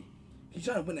Joey. He's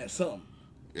trying to win at something.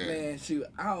 Yeah. Man, shoot,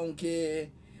 I don't care.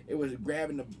 It was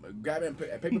grabbing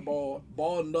a paper ball,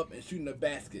 balling up and shooting the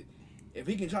basket. If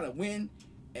he can try to win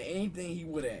at anything, he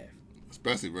would have.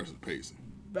 Especially versus Pacey.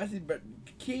 Especially, but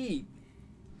key.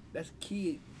 That's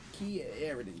key at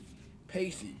everything.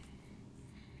 Pacey.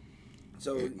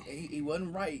 So he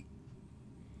wasn't right,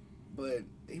 but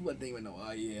he wasn't thinking, no,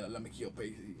 oh yeah, let me kill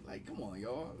Pacey. Like, come on,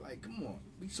 y'all. Like, come on.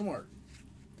 Be smart.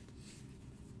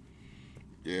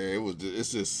 Yeah,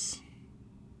 it's just,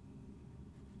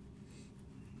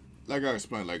 like I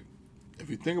explained, like, if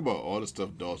you think about all the stuff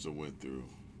Dawson went through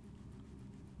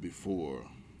before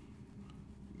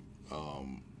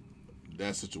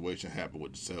that situation happened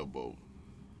with the sailboat,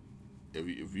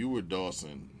 if you were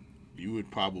Dawson, you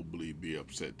would probably be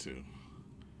upset too.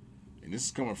 And this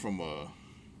is coming from a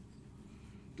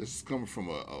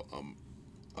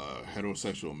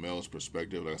heterosexual male's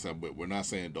perspective. Like I said, but we're not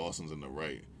saying Dawson's in the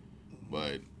right.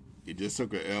 But he just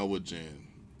took an L with Jen.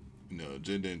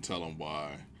 Jen didn't tell him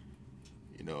why.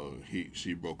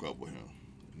 She broke up with him.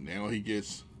 Now he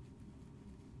gets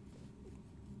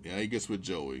with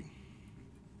Joey.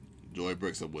 Joey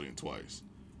breaks up with him twice.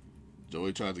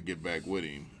 Joey tries to get back with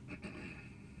him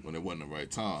when it wasn't the right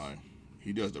time.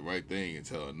 He does the right thing and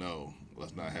tell her, no,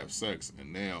 let's not have sex.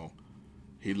 And now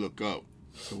he look up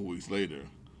a couple weeks later,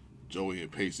 Joey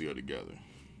and Pacey are together.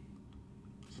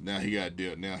 So now he got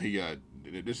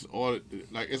this is all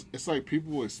like it's like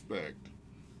people expect.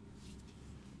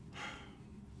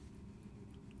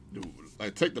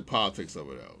 Like, take the politics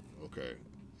of it out, okay?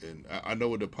 And I know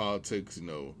with the politics,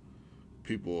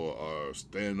 people are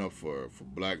standing up for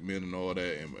black men and all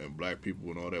that, and black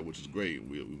people and all that, which is great.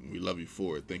 We love you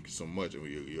for it. Thank you so much. And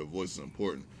your voice is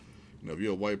important. If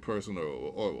you're a white person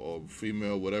or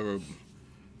female, whatever,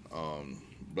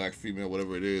 black female,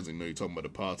 whatever it is, you're talking about the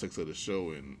politics of the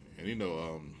show, and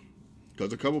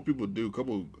because a couple people do,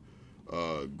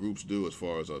 groups do as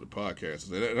far as the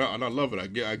podcasts, and I love it.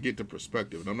 I get the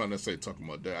perspective, and I'm not necessarily talking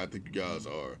about that. I think you guys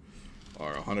are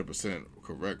 100%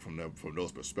 correct from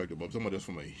those perspectives. But I'm talking about this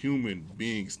from a human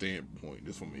being standpoint.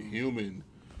 Just from a human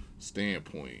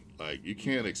standpoint, like, you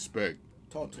can't expect.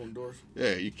 Talk to him, Doris.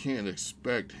 Yeah, you can't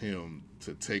expect him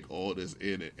to take all this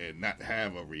in and not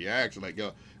have a reaction. Like,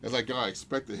 y'all, it's like y'all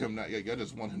expected him not. Y'all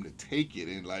just want him to take it,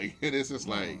 and like it's just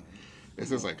like,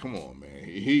 come on, man.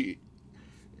 He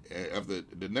after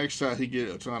the next shot he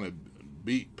get trying to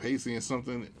beat Pacey and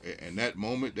something, and that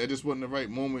moment, that just wasn't the right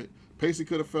moment. Pacey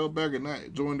could have fell back and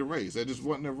not joined the race. That just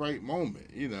wasn't the right moment,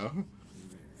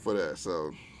 for that.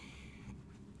 So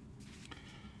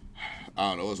I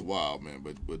don't know. It's wild, man.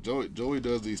 But Joey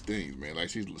does these things, man. Like,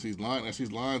 she's lying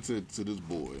to this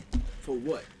boy. For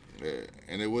what? Yeah,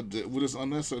 and it would just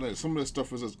unnecessary. Some of this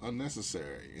stuff is just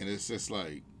unnecessary, and it's just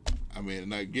like, I mean,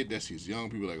 and I get that she's young.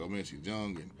 People are like, oh man, she's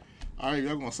young, and all right,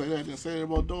 y'all gonna say that? Then say that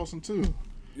about Dawson too.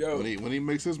 Yo, when he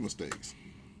makes his mistakes.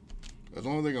 That's the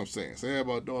only thing I'm saying. Say that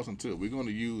about Dawson too. We're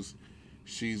gonna use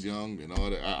she's young and all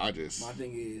that. I just. My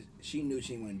thing is, she knew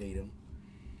she wouldn't date him.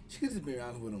 She could just be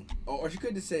honest with him, or she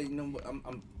could just say,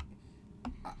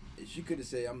 she could have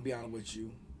said, I'm gonna be honest with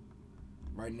you.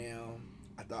 Right now,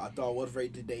 I thought I was ready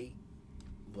to date,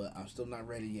 but I'm still not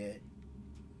ready yet.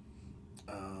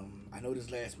 I know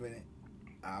this last minute.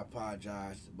 I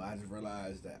apologize, but I just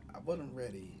realized that I wasn't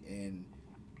ready, and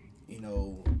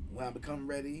when I become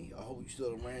ready, I hope you're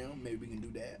still around. Maybe we can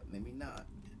do that. Maybe not.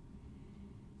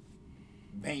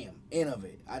 Bam, end of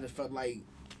it. I just felt like,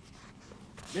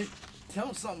 tell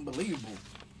him something believable.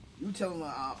 You tell him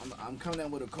I'm coming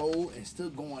down with a cold and still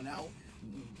going out.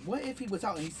 What if he was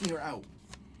out and he see her out?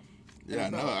 Yeah, I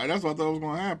know. That's what I thought was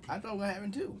gonna happen. I thought it was gonna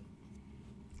happen too.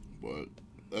 But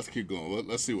let's keep going.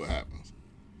 Let's see what happens.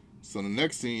 So the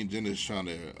next scene, Jen is trying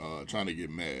to get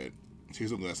mad.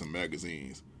 She's looking at some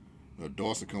magazines.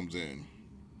 Dawson comes in,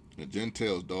 and Jen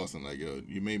tells Dawson like, "Yo,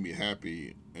 you made me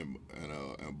happy and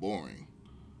boring,"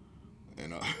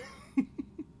 and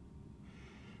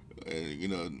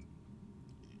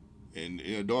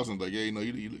and Dawson's like, "Yeah,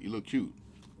 you look cute,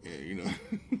 yeah, You look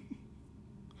cute.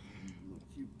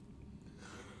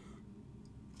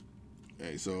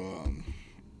 Hey, so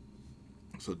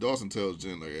Dawson tells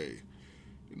Jen like, "Hey,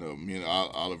 me and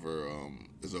Oliver,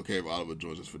 it's okay if Oliver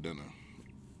joins us for dinner,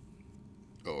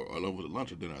 or was it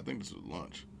lunch or dinner? I think this was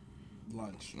lunch.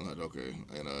 Lunch. Okay,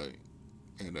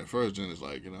 and at first Jen is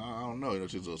like, I don't know,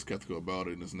 she's a little skeptical about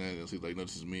it and this and that. And she's like, no,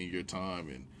 this is me and your time,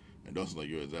 and Dawson's like,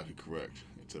 you're exactly correct.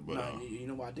 Said, but no, you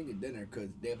know what? I think it's dinner because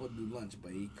they were supposed to do lunch,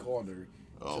 but he called her,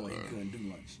 so he couldn't do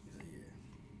lunch.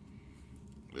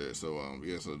 Yeah. So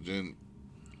Jen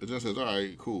says, all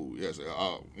right, cool. Yes,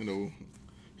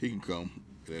 he can come.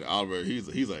 And then Oliver, he was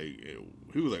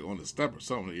like on the step or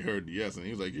something. He heard the yes, and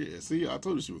he was like, yeah, see, I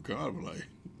told you she would come.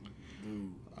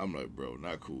 I'm like, bro,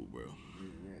 not cool, bro.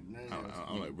 Yeah,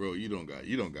 I'm like, bro, you don't got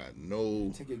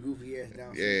no. Take your goofy ass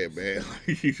down. Yeah, man.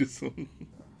 You just.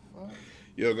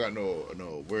 You don't got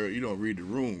no where you don't read the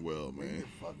room well, man. Read the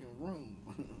fucking room.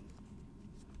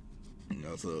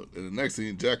 So in the next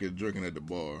scene, Jack is drinking at the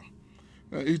bar.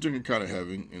 He's drinking kind of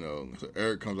heavy, So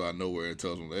Eric comes out of nowhere and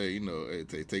tells him, "Hey,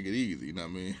 hey, take it easy." You know what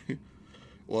I mean?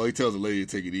 Well, he tells the lady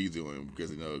to take it easy on him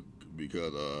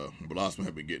because Blossom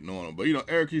had been getting on him. But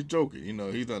Eric, he's joking.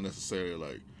 He's not necessarily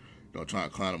like trying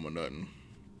to clown him or nothing.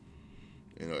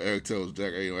 Eric tells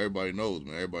Jack, hey, everybody knows,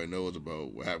 man. Everybody knows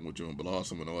about what happened with you and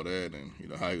Blossom and all that, and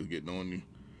how he was getting on you.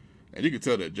 And you can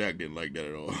tell that Jack didn't like that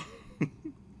at all.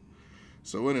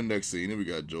 So in the next scene, we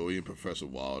got Joey and Professor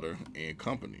Wilder and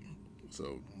company.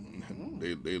 So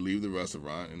they leave the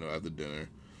restaurant, after dinner.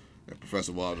 And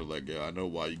Professor Wilder's like, yeah, I know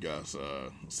why you guys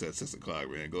said 6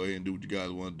 o'clock, man. Go ahead and do what you guys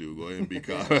want to do. Go ahead and be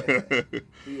calm.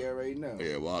 He already know.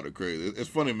 Yeah, Wilder crazy. It's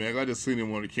funny, man. I just seen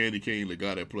him on the Candy Cane, the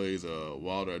guy that plays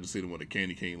Wilder. I just seen him on the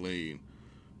Candy Cane Lane.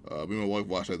 Me and my wife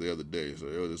watched that the other day, so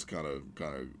it was just kind of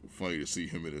funny to see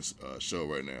him in this show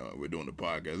right now. We're doing the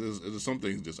podcast. It's some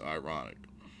things just ironic.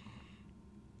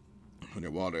 And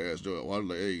then Wilder asked Joey,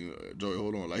 like, hey, Joey,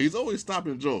 hold on. Like, he's always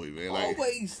stopping Joey, man. Like,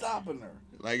 always stopping her.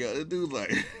 Like, this dude's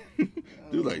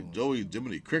like Joey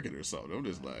Jiminy Cricket or something. I'm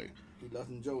just like. He loves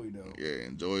some Joey, though. Yeah,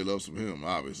 and Joey loves some him,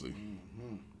 obviously.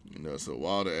 Mm-hmm. So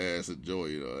Wilder asked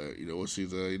Joey, what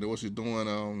she's doing, what she's doing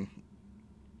tonight.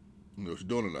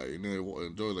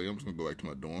 And Joey's like, I'm just going to go back to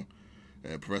my dorm.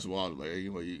 And Professor Wilder's like, hey,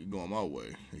 you going my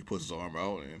way. He puts his arm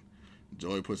out, and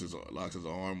Joey locks his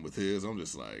arm with his. I'm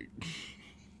just like.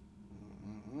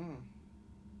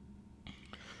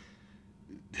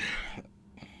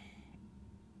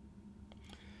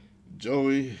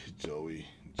 Joey.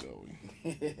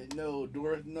 No,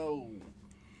 Doris, no.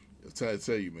 I'm trying to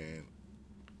tell you, man.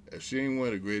 If she ain't one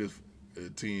of the greatest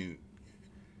teen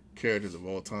characters of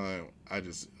all time, I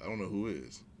don't know who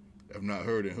is. If not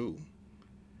her, then who?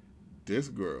 This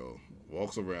girl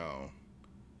walks around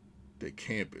the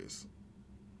campus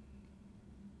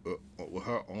with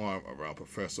her arm around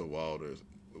Professor Wilder's,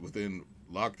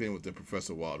 locked in within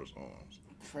Professor Wilder's arms.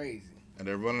 Crazy. And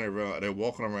they're running around, they're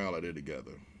walking around like they're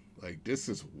together. Like, this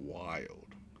is wild.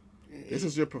 This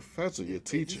is your professor, your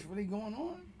teacher. Is this really going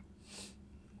on?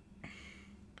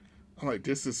 I'm like,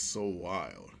 this is so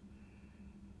wild.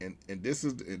 And this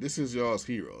is y'all's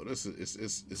hero. This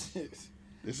is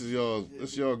y'all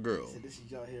girl. This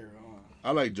is y'all hero.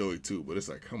 I like Joey too, but it's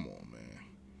like, come on, man.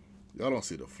 Y'all don't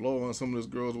see the flow on some of this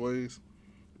girl's ways.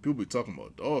 People be talking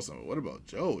about Dawson, but what about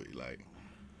Joey? Like,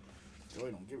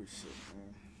 Joey don't give a shit,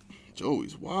 man.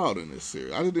 Joey's wild in this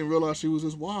series. I didn't realize she was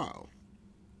this wild.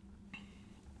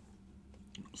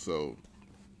 So,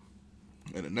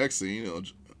 in the next scene,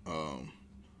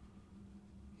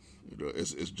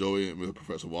 it's Joey and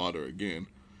Professor Wilder again,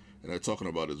 and they're talking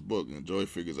about his book. And Joey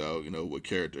figures out, what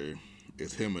character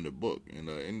is him in the book.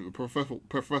 And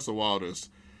Professor Wilder's,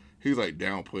 he's like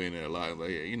downplaying it a lot. Like,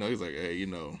 he's like, hey,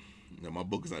 my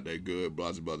book is not that good.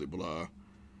 Blah blah blah blah.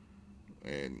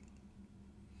 And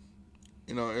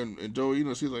and Joey,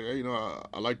 she's like, hey,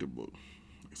 I like the book.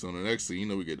 So in the next scene,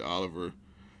 we get Oliver,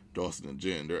 Dawson, and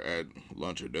Jen. They're at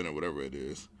lunch or dinner, whatever it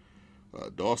is.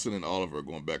 Dawson and Oliver are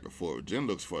going back and forth. Jen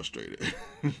looks frustrated.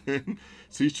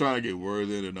 She's trying to get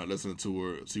words in and not listening to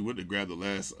her. She went to grab the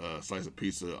last slice of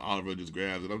pizza. Oliver just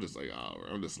grabs it. I'm just like, Oliver.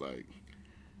 I'm just like,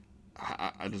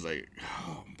 I just like,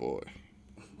 oh boy.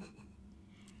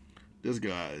 This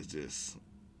guy is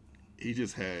he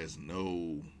just has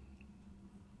no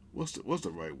what's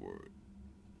the right word?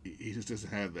 He just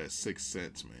doesn't have that sixth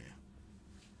sense, man.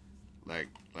 Like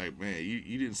man,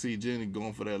 you didn't see Jenny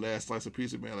going for that last slice of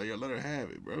pizza, man. Like, yo, let her have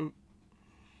it, bro.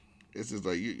 It's just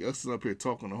like you're sitting up here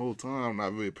talking the whole time,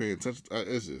 not really paying attention.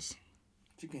 It's just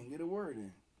She can't get a word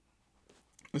in.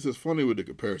 it's just funny with the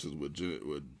comparisons with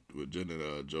Jen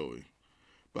and Joey.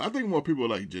 But I think more people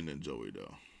like Jen than Joey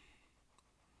though.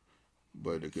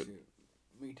 But it could.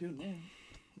 Me too, man.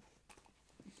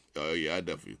 Yeah, I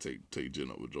definitely take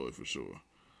Jen over Joey for sure.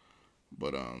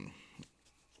 But in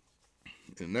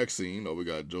the next scene, we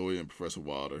got Joey and Professor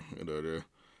Wilder, and they're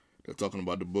talking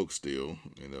about the book still.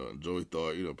 Joey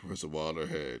thought Professor Wilder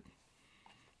had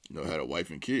had a wife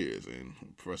and kids, and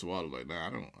Professor Wilder was like, nah, I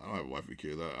don't have a wife and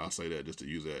kids. I'll say that just to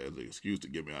use that as an excuse to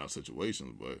get me out of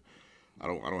situations, but I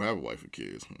don't have a wife and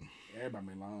kids. Everybody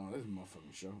been lying on this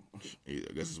motherfucking show. Yeah,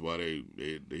 I guess that's why they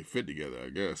fit together, I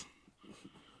guess.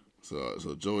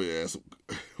 So Joey asked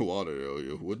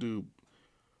Wilder, what do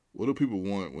people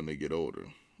want when they get older?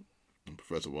 And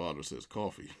Professor Wilder says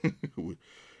coffee. Do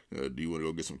you want to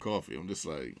go get some coffee? I'm just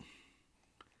like,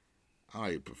 all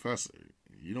right, Professor,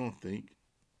 you don't think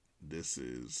this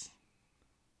is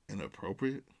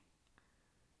inappropriate?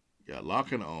 Y'all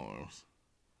locking arms,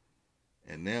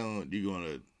 and now you're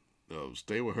gonna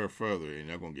stay with her further, and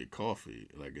y'all gonna get coffee.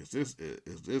 Like, is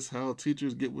this how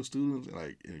teachers get with students,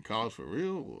 like in college for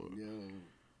real? Or Yo,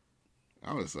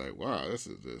 I was like, wow, this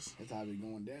is just. that's how it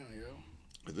going down, yo.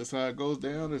 Is this how it goes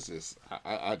down? It's just,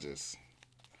 I just,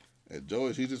 and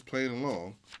Joey, she's just playing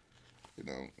along.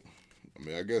 I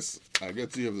mean, I guess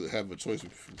you have a choice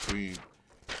between,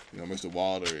 Mr.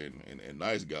 Wilder and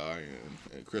Nice Guy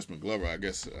and Crispin Glover. I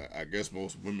guess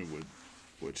most women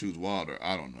would choose Wilder.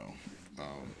 I don't know.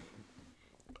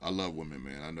 I love women,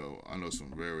 man. I know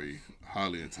some very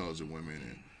highly intelligent women,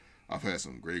 and I've had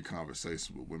some great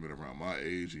conversations with women around my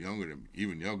age,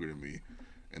 even younger than me,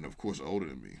 and of course older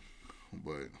than me.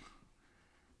 But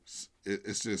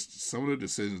it's just some of the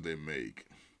decisions they make,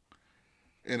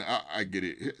 and I get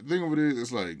it. The thing of it is,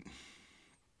 it's like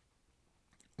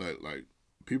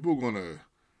people are gonna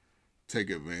take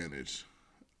advantage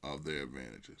of their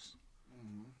advantages.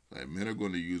 Mm-hmm. Like, men are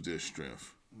going to use their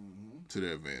strength to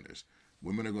their advantage.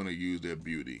 Women are going to use their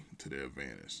beauty to their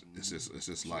advantage. Mm-hmm. It's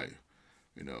just life,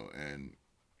 and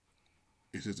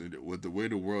it's just with the way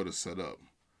the world is set up.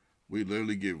 We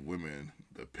literally give women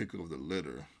the pick of the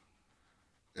litter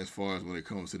as far as when it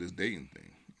comes to this dating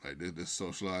thing. Like, this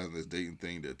socializing, this dating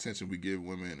thing, the attention we give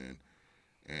women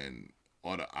and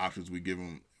all the options we give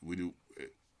them, we do,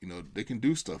 they can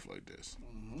do stuff like this.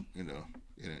 Mm-hmm.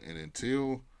 And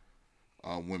until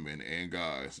women and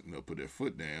guys, put their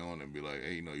foot down and be like,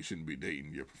 hey, you shouldn't be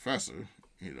dating your professor,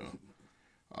 it's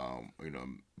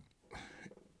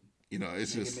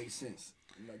just. It makes sense.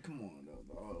 Like, come on,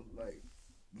 though. Like,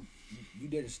 you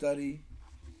did study,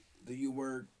 do your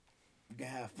work, you can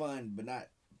have fun, but not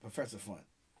professor fun.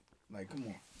 Like, come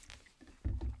on.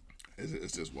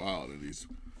 It's just wild. And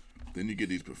then you get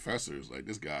these professors, like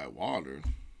this guy, Wilder,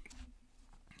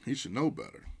 he should know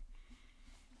better.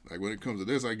 Like, when it comes to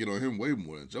this, I get on him way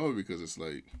more than Joey, because it's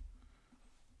like,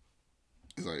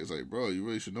 bro, you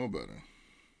really should know better.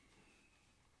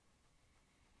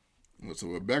 So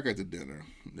we're back at the dinner,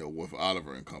 with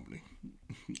Oliver and company.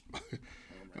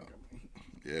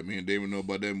 Yeah, me and David know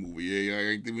about that movie. Yeah, I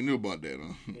ain't think we knew about that,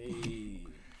 huh? Hey.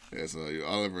 Yeah, so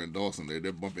Oliver and Dawson,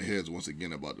 they're bumping heads once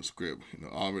again about the script.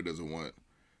 Oliver doesn't want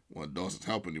Dawson's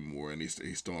help anymore, and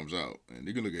he storms out. And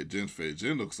you can look at Jen's face.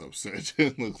 Jen looks upset.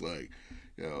 Jen looks like,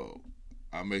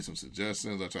 I made some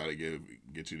suggestions. I try to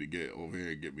get you to get over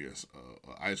here and get me a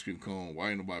ice cream cone. Why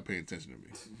ain't nobody paying attention to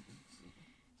me?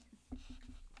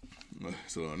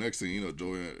 So the next thing,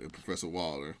 Joey and Professor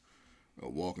Wilder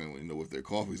walking, with their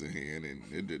coffees in hand,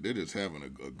 and they're just having a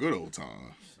good old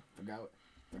time.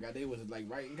 Forgot they was like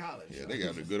right in college. Yeah, they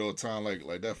got a good old time,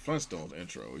 like that Flintstones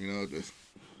intro, just.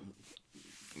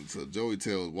 So Joey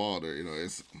tells Wilder,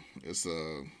 it's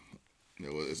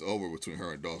over between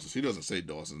her and Dawson. She doesn't say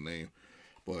Dawson's name,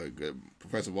 but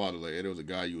Professor Wilder, like, hey, there was a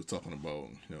guy you was talking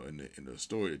about, in the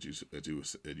story that you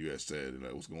had said, and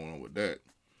what's going on with that.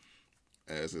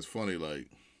 As it's funny,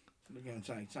 like. Look at him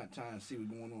trying to see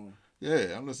what's going on.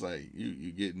 Yeah, I'm just like,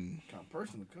 you getting kind of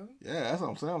personal, cuz. Yeah, that's what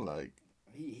I'm saying. Like,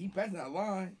 he passing that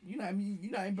line. You're not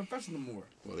even professional no more.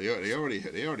 Well, they already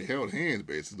held hands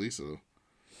basically. So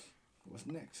what's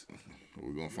next?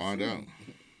 We're gonna find out.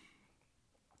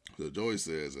 So Joey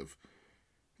says, if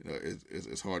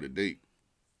it's hard to date,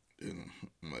 I'm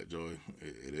like, Joey,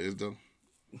 it is though.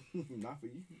 Not for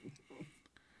you.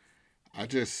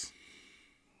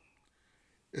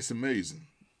 It's amazing.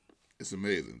 It's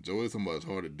amazing. Joey's talking about it's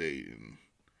hard to date, and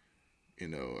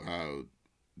how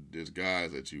there's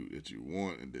guys that you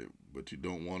want but you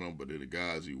don't want them, but then the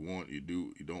guys you want you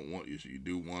don't want you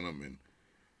do want them,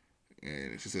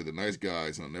 and she said the nice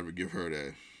guys will never give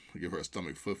her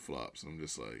stomach flip flops. I'm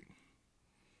just like,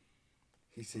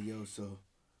 he said, yo, so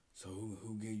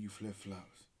who gave you flip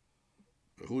flops?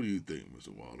 Who do you think, Mr.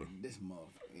 Walter? This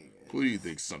motherfucker. Yeah. Who do you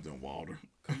think something, Walter?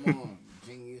 Come on,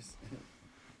 genius.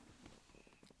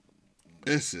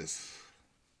 It's just,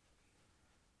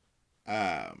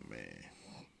 man.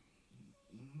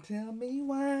 Tell me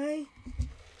why.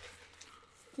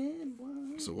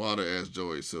 So Walter asked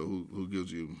Joey, so who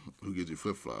gives you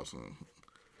flip flops?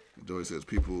 Joey says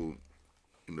people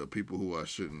who I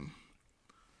shouldn't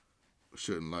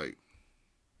like.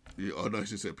 Yeah, oh no,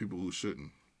 she said people who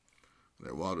shouldn't.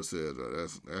 That Walter says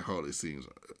that hardly seems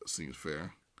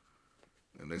fair.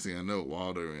 And next thing I know,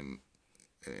 Walter and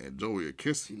Joey are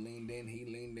kissing. She leaned in, he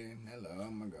leaned in. Hello,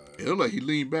 oh my God. It looked like he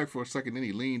leaned back for a second, then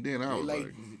he leaned in. I was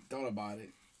like, thought about it.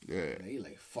 Yeah. He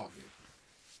like, fuck it.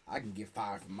 I can get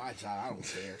fired from my job. I don't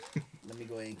care. Let me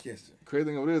go ahead and kiss her. Crazy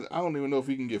thing of it is, I don't even know if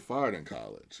he can get fired in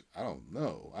college. I don't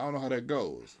know. I don't know how that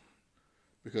goes.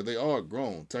 Because they are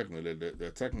grown, technically.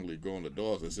 They're technically grown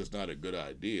adults. It's just not a good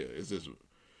idea. It's just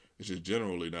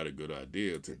generally not a good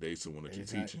idea to date someone that you're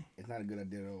teaching. It's not a good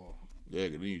idea at all. Yeah,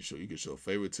 because then you can show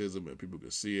favoritism and people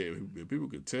can see it. And people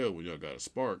can tell when y'all got a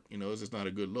spark. It's just not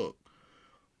a good look.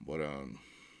 But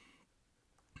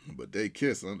they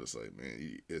kiss, and I'm just like,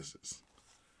 man, it's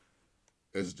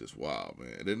just wild,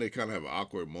 man. And then they kind of have an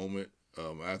awkward moment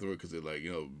afterward because they're like,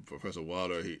 Professor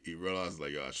Wilder, he realized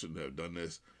like, yo, I shouldn't have done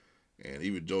this. And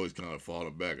even Joey's kind of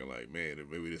falling back and like, man,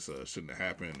 maybe this shouldn't have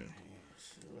happened. And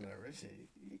whatever.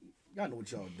 Y'all know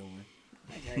what y'all doing.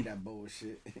 I ain't that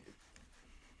bullshit.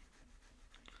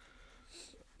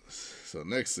 So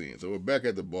next scene. So we're back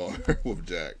at the bar with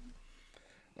Jack.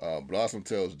 Blossom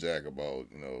tells Jack about,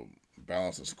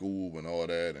 balancing school and all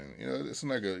that. And, it's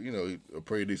like a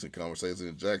pretty decent conversation.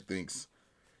 And Jack thinks,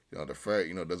 the frat,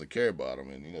 doesn't care about him.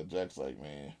 And, Jack's like,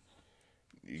 man,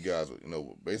 you guys,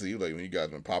 basically, like, when you guys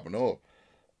been popping off,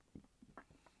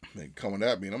 and coming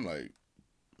at me. And I'm like,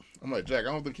 Jack,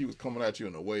 I don't think he was coming at you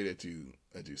in the way that you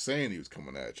saying he was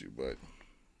coming at you. But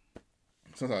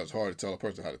sometimes it's hard to tell a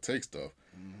person how to take stuff.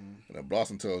 Mm-hmm. And then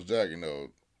Blossom tells Jack,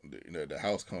 the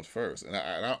house comes first, and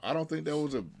I don't think that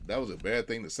was a bad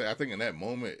thing to say. I think in that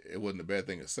moment it wasn't a bad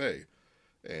thing to say,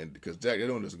 and because Jack, they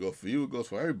don't just go for you; it goes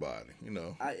for everybody.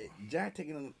 Jack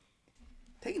taking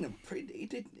a pretty,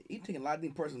 he taking a lot of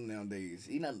things personal nowadays.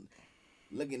 He not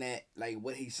looking at like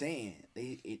what he's saying.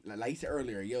 Like he said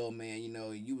earlier, yo man,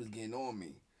 you was getting on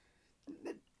me.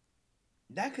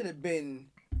 That could have been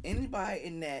anybody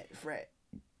in that frat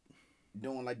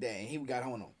doing like that, and he got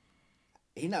on him.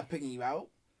 He not picking you out.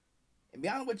 And be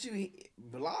honest with you,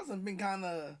 Blossom been kind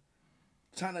of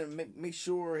trying to make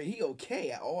sure he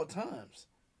okay at all times.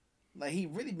 Like, he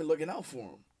really been looking out for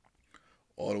him.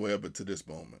 All the way up until this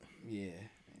moment. Yeah.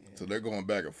 So they're going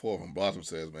back and forth, and Blossom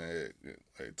says, man,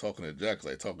 like, talking to Jack,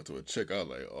 like talking to a chick. I was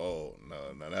like, oh,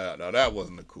 no, that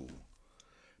wasn't cool.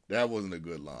 That wasn't a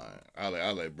good line. I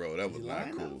like, bro, that was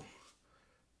not cool.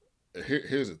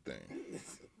 Here's the thing.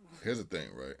 Here's the thing,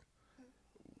 right?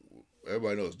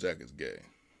 Everybody knows Jack is gay.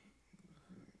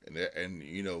 And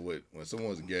when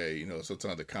someone's gay,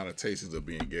 sometimes the connotations of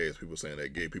being gay is people saying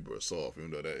that gay people are soft,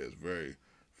 even though that is very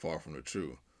far from the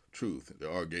truth. There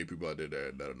are gay people out there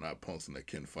that are not punks and that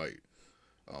can fight.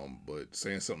 But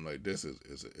saying something like this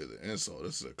is an insult.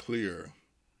 This is a clear,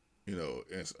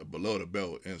 below the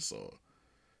belt insult.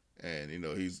 And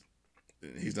he's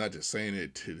not just saying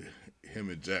it to him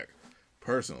and Jack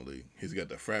personally. He's got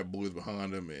the frat boys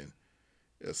behind him, and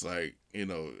it's like,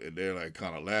 they're like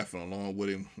kind of laughing along with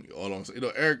him.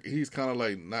 Eric, he's kind of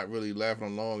like not really laughing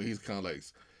along. He's kind of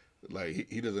like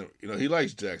he doesn't, he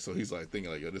likes Jack, so he's like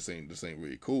thinking like, yo, this ain't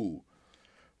really cool.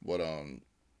 But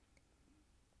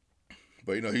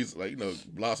he's like,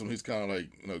 Blossom, he's kind of like,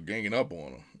 ganging up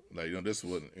on him. Like, this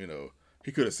wasn't,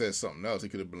 he could have said something else. He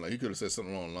could have said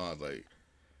something along the lines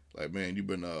like, man, you've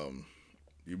been having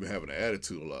an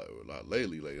attitude a lot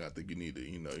lately. Like, I think you need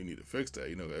to fix that.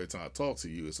 Every time I talk to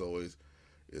you, it's always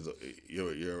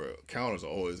your counters are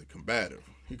always combative.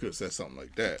 He could have said something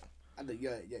like that. I think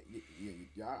I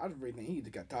just really think he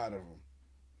just got tired of him.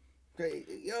 Okay,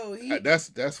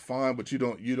 that's fine, but you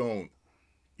don't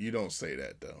say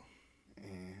that though.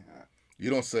 You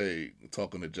don't say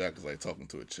talking to Jack is like talking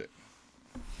to a chick.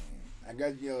 I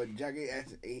guess Jack,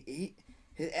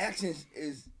 his actions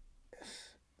is,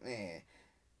 man,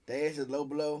 the ass is low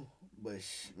blow, but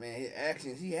man, his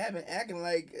actions, he have been acting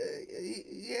like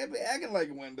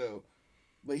one though,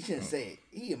 but he shouldn't say it.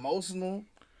 He emotional.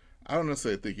 I don't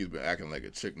necessarily think he's been acting like a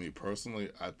chick. Me personally,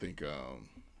 I think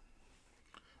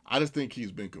I just think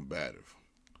he's been combative,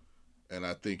 and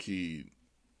I think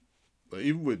like,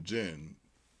 even with Jen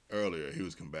earlier, he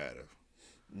was combative.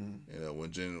 You know,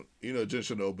 when Jen, Jen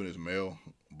shouldn't open his mail,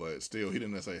 but still, he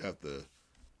didn't necessarily have to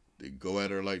go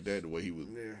at her like that. The way he would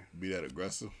be that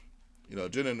aggressive. Jen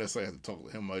didn't necessarily have to talk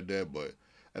to him like that,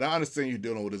 and I understand you're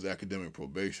dealing with his academic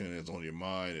probation and it's on your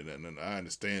mind, and I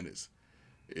understand it's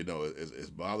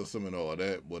bothersome and all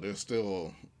that, but there's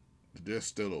still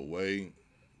a way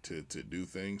to do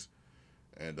things,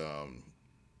 and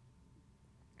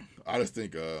I just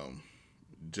think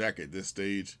Jack at this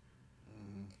stage,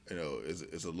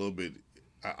 is a little bit.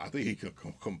 I think he can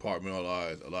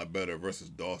compartmentalize a lot better versus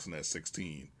Dawson at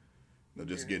 16.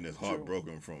 Just getting his heart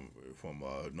broken from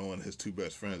knowing his two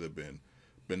best friends have been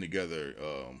together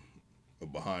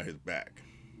behind his back.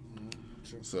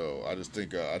 So I just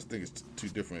think it's two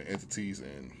different entities,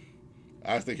 and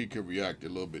I think he could react a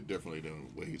little bit differently than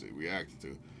what he's reacting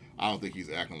to. I don't think he's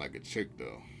acting like a chick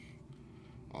though.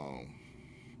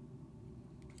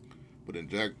 But then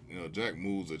Jack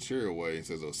moves a chair away and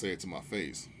says, "Oh, say it to my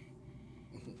face."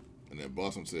 And then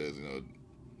Blossom says,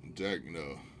 "Jack,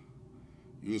 you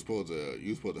was supposed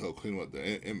to help clean up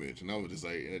the image." And I was just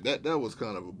like, that was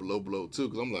kind of a blow too,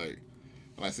 because I'm like,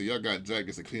 I said, y'all got Jack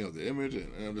just to clean up the image, and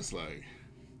I'm just like,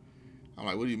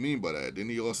 what do you mean by that? Then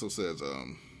he also says,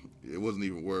 it wasn't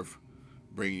even worth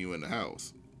bringing you in the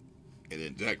house. And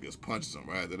then Jack just punches him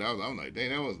right. And I'm like,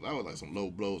 dang, that was like some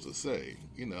low blows to say,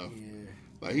 Yeah.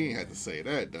 Like he ain't had to say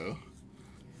that though.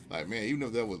 Like, man, even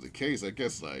if that was the case, I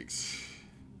guess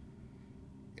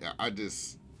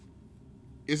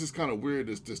it's just kind of weird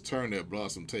this turn that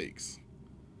Blossom takes,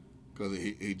 because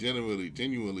he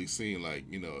genuinely seemed like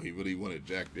he really wanted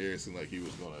Jack there. It seemed like he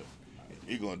was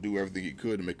gonna do everything he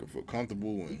could to make him feel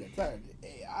comfortable. And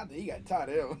he got tired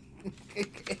of him.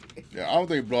 Yeah, I don't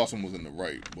think Blossom was in the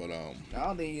right, but I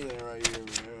don't think he's in the right here,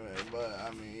 man. But I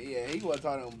mean, yeah, he was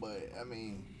tired of him, but I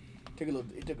mean, he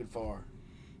took it far.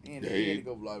 He had to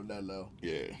go block that low.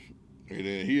 Yeah, and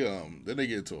then they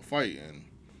get into a fight, and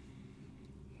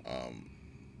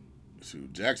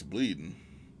Jack's bleeding,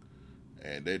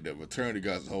 and the maternity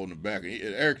guys is holding him back, and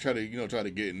Eric tried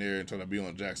to get in there and try to be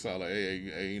on Jack's side, like,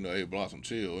 hey, Blossom,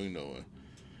 chill,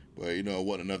 but it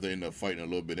wasn't enough. They ended up fighting a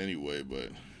little bit anyway,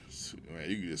 but man,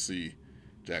 you can just see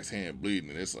Jack's hand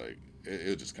bleeding, and it's like it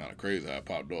was just kind of crazy how it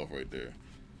popped off right there.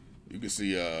 You can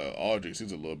see Audrey,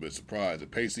 she's a little bit surprised.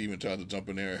 And Pacey even tried to jump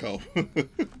in there and help.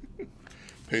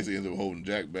 Pacey ends up holding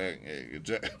Jack back. And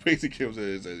Pacey comes in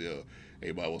and says, "Yo,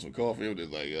 anybody want some coffee?" I'm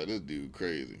just like, "Yo, this dude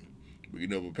crazy." But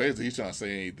but Pacey, he's trying to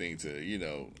say anything to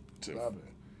Stop it.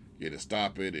 Yeah, to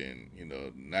stop it, and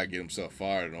not get himself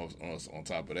fired, and on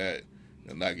top of that,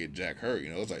 and not get Jack hurt.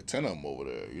 It's like 10 of them over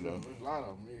there. There's a lot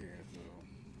of them here.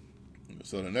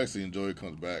 So the next thing, Joey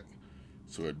comes back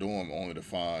to her dorm only to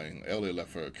find Elliot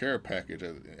left her a care package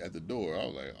at the door. I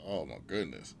was like, oh my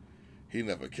goodness. He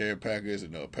left a care package,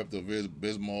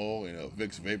 Pepto-Bismol,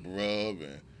 Vicks Vapor Rub,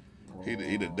 and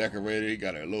he the decorator. He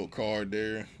got a little card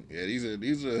there. Yeah, these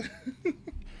are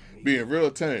being real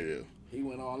attentive. He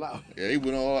went all out. Yeah, he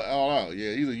went all out.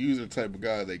 Yeah, he's a user type of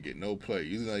guy that get no play.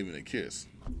 He's not even a kiss.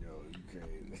 Yo, you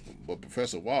crazy. But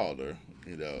Professor Wilder,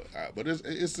 but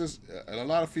it's just, and a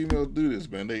lot of females do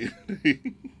this, man.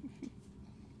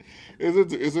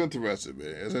 It's interesting, man.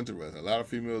 It's interesting. A lot of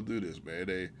females do this, man.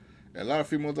 And a lot of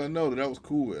females I know that was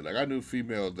cool with. Like, I knew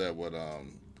females that would,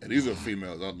 and these are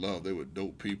females I love. They were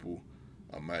dope people.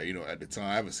 At the time,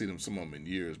 I haven't seen some of them in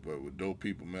years, but with dope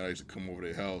people, man, I used to come over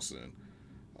their house and,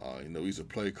 we used to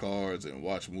play cards and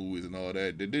watch movies and all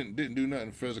that. They didn't do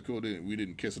nothing physical. We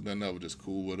didn't kiss or nothing. I was just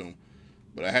cool with them.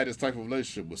 But I had this type of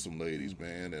relationship with some ladies,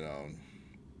 man, and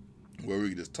where we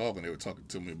were just talking. They were talking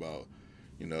to me about,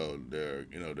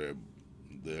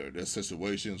 their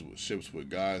situations with ships with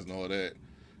guys and all that.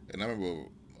 And I remember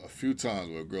a few times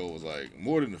where a girl was like,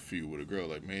 more than a few, with a girl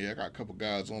like, man, I got a couple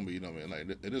guys on me, man. Like,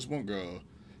 and this one girl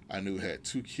I knew had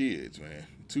 2 kids, man.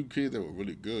 2 kids that were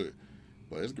really good.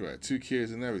 But this girl had 2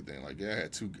 kids and everything. Like, yeah, I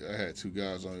had two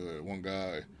guys on me. One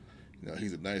guy,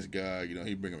 he's a nice guy.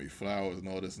 He bringing me flowers and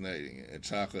all this and that, and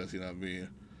chocolates. You know what I mean?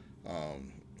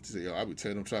 She said, I be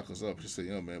tearing them chocolates up. She said,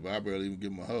 man, but I barely even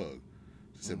give him a hug.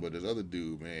 She said, but this other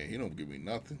dude, man, he don't give me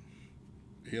nothing.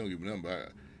 He don't give me nothing,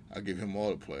 but I give him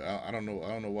all the play. I don't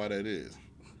know why that is.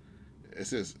 It's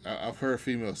just I've heard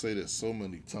females say this so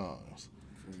many times.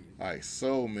 Like,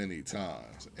 so many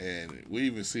times. And we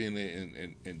even seen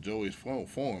it in Joey's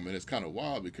form, and it's kind of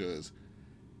wild because,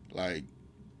 like,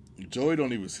 Joey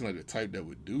don't even seem like the type that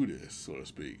would do this, so to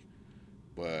speak.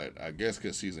 But I guess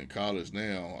because she's in college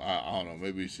now, I don't know,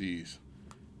 maybe she's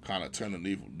kind of turn a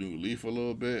new leaf a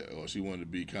little bit, or she wanted to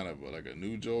be kind of like a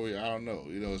new Joey. I don't know.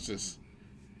 It's just,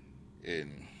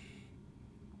 and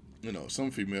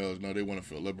some females, they want to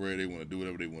feel liberated. They want to do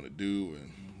whatever they want to do,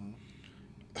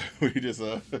 and we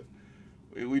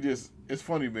just, it's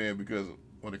funny, man, because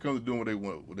when it comes to doing what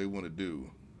they want to do,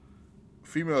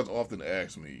 females often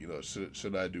ask me,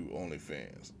 should I do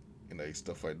OnlyFans,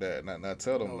 stuff like that, and I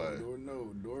tell them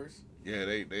Doors. Yeah,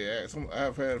 they ask.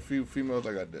 I've had a few females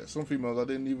like that. Some females I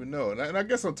didn't even know, and I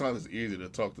guess sometimes it's easier to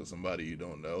talk to somebody you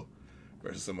don't know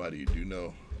versus somebody you do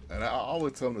know. And I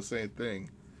always tell them the same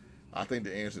thing. I think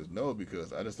the answer is no,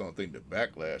 because I just don't think the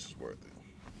backlash is worth it.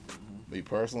 Mm-hmm. Me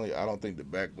personally, I don't think the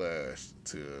backlash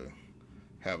to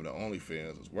having the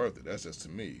OnlyFans is worth it. That's just to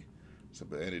me. So,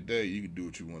 but at the end of the day, you can do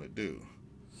what you want to do.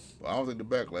 But I don't think the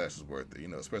backlash is worth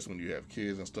it. Especially when you have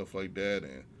kids and stuff like that,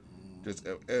 and just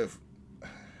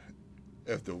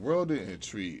if the world didn't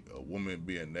treat a woman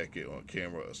being naked on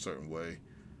camera a certain way,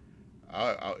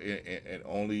 and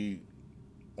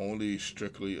only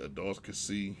strictly adults could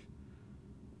see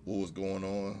what was going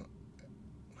on,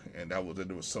 and there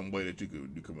was some way that you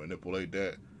could manipulate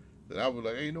that, then I was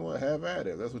like, hey, you know what, have at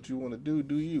it. If that's what you want to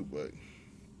do you.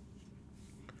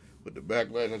 But the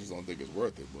backlash, I just don't think it's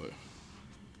worth it. But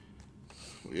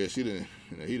yeah, he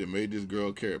done made this girl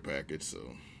a care package,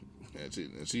 so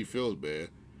and she feels bad.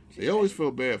 They always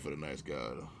feel bad for the nice guy,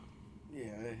 though. Yeah.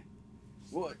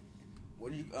 What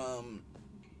do you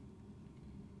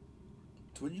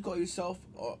would you call yourself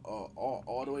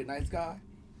all the way nice guy,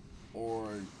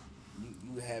 or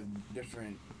you have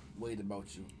different ways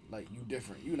about you? Like, you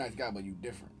different. You a nice guy, but you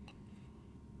different.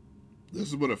 This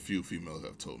is what a few females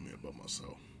have told me about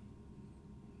myself.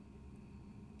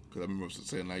 Because I remember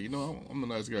saying, like, I'm a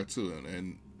nice guy too,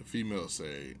 and the females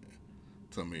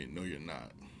tell me, no, you're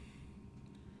not.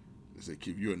 They say,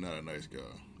 Keith, you're not a nice guy.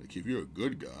 Like, Keith, you're a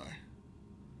good guy.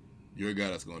 You're a guy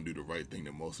that's going to do the right thing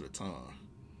the most of the time.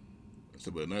 I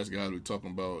said, but the nice guys we're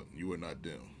talking about, you are not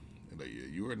them. And like, yeah,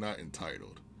 you are not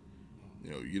entitled.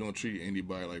 You don't treat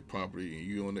anybody like property,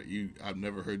 and I've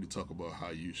never heard you talk about how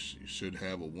you should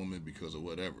have a woman because of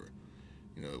whatever.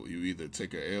 You either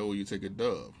take a L or you take a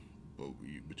dub,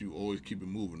 but you always keep it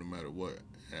moving no matter what.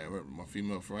 And I remember my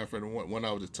female friend, one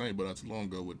I was just telling you about not too long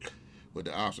ago with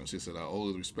the option, she said, I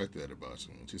always respected that about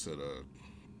you. And she said,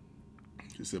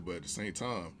 but at the same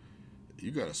time, you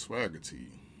got a swagger to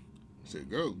you. She said,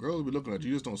 girls be looking at you,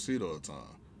 you just don't see it all the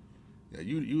time. Yeah,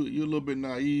 you're a little bit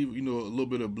naive, a little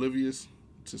bit oblivious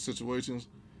to situations.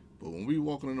 But when we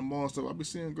walking in the mall and stuff, I be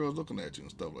seeing girls looking at you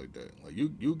and stuff like that. Like,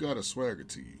 you got a swagger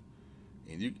to you,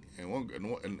 and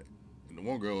the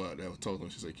one girl out there was talking to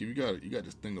me, she said, you got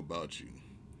this thing about you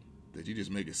that you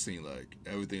just make it seem like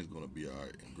everything's gonna be all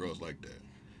right, and girls like that.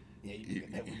 Yeah,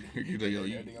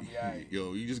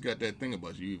 you just got that thing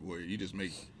about you where you just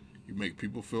make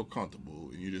people feel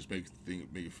comfortable, and you just make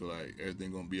it feel like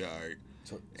everything gonna be all right.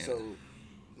 So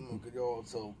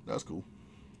that's cool.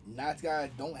 Nice guys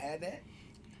don't have that.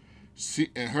 See,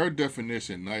 in her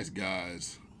definition, nice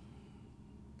guys.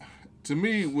 To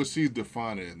me, what she's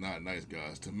defining is not nice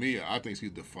guys. To me, I think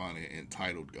she's defining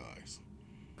entitled guys.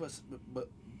 But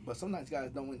some nice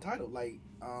guys don't entitled. Like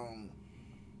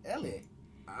Elliot,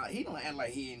 he don't act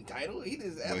like he entitled. He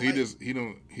just act he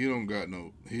don't got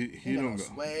no he don't got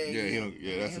swag. Yeah,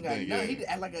 that's the thing. He just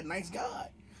act like a nice guy.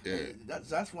 Yeah,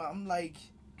 that's why I'm like,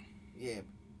 he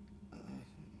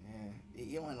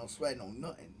don't have no swag, no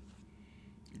nothing.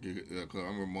 Yeah, cause I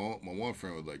remember my one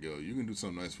friend was like, yo, you can do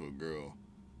something nice for a girl,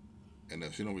 and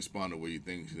if she don't respond the way you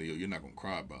think, she said, yo, you're not gonna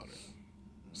cry about it.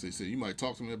 So he said, you might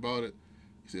talk to me about it.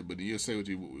 He said, but then you'll say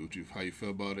how you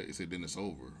feel about it. He said, then it's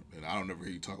over, and I don't ever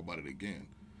hear you talk about it again.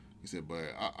 He said,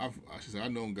 but she said, I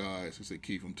know guys. He said,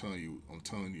 Keith, I'm telling you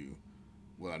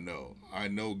what I know. I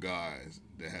know guys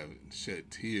that have shed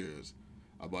tears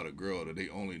about a girl that they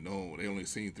only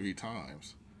seen 3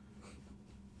 times.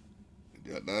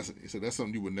 He said, that's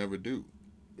something you would never do.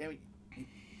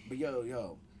 But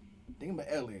yo, think about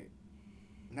Elliot.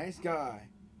 Nice guy,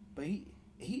 but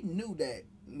he knew that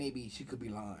maybe she could be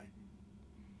lying.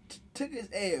 Took his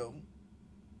L,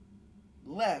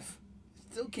 left,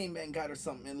 still came back and got her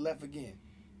something and left again.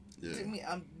 Yeah. To me,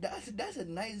 that's a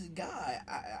nice guy.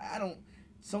 I don't.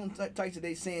 Some types of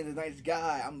they saying a nice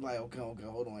guy. I'm like, okay,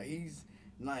 hold on. He's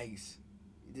nice.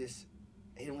 He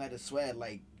don't have the swag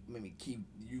like maybe Keith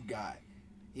you got.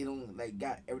 He don't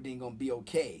got everything gonna be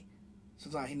okay.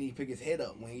 Sometimes he need to pick his head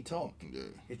up when he talk. Yeah.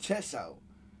 His chest out.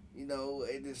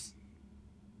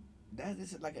 That's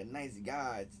just like a nice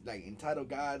guy. It's like entitled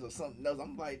guys or something else.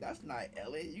 I'm like, that's not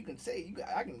Elliot. You can say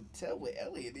I can tell what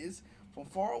Elliot is from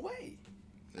far away.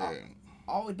 Yeah.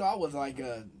 I always thought I was like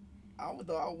I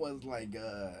thought I was like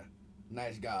a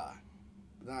nice guy.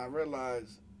 But then I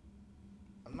realized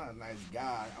I'm not a nice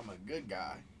guy. I'm a good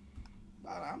guy.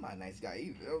 But I'm not a nice guy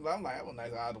either. I'm like, I'm a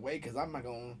nice guy out of the way because I'm not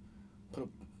going to put up,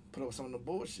 put up some of the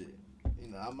bullshit.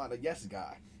 I'm not a yes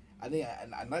guy. I think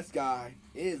a nice guy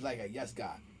is like a yes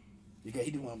guy because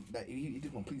he just want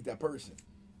to please that person.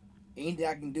 Anything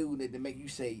I can do to make you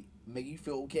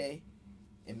feel okay,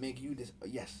 and make you just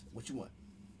yes, what you want.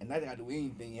 And I think I do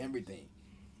anything, everything.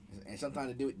 And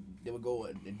sometimes they would go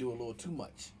and do a little too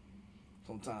much.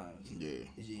 Sometimes, Yeah.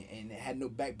 and it had no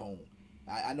backbone.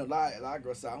 I know a lot of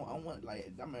girls say I want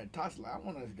like I'm a toxic. I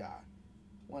want this guy.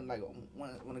 Want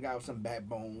a guy with some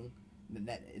backbone.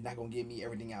 That is not gonna give me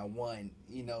everything I want.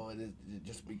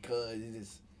 Just because it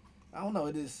is. I don't know.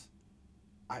 It is.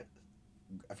 I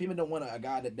a female don't want a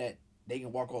guy that they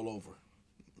can walk all over.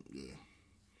 Yeah.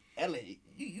 Elliot,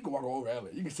 you can walk over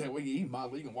Elliot. You can say, well, he's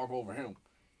model. You can walk over him.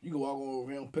 You can walk over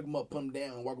him, pick him up, put him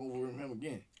down, and walk over him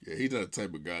again. Yeah, he's not the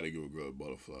type of guy to give a girl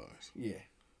butterflies. Yeah.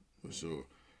 For sure.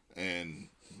 And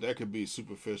that could be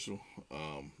superficial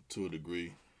to a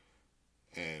degree.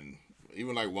 And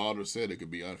even like Wilder said, it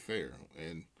could be unfair.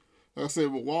 And like I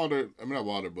said, with Wilder, I mean, not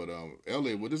Wilder, but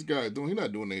Elliot, what this guy is doing, he's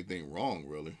not doing anything wrong,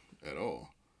 really, at all.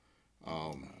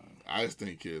 I just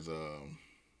think his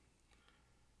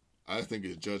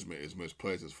judgment is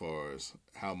misplaced as far as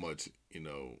how much,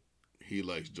 he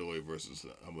likes Joey versus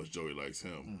how much Joey likes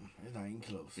him. It's not even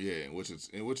close. Yeah, which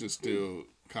is still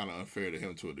kind of unfair to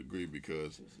him to a degree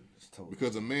because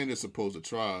a man is supposed to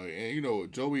try,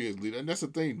 and Joey is lead, and that's the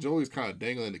thing. Joey's kind of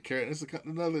dangling the carrot. It's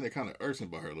another thing that kind of irks me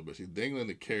about her a little bit. She's dangling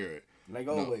the carrot, like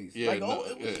always. Yeah, we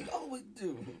always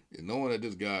do. Knowing that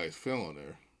this guy is feeling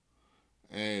her,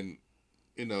 and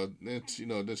then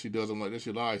she does him like this.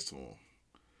 She lies to him.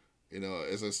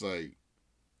 It's just like,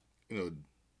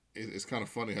 it's kind of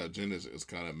funny how Jen is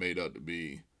kind of made out to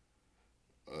be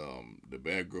the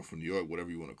bad girl from New York, whatever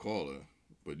you want to call her.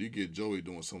 But you get Joey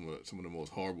doing some of the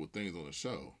most horrible things on the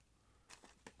show.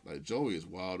 Like, Joey is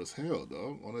wild as hell,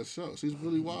 dog, on this show. She's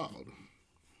really wild.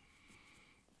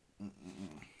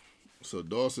 So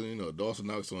Dawson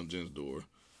knocks on Jen's door.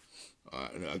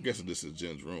 And I guess this is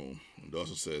Jen's room. And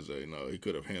Dawson says that, he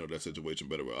could have handled that situation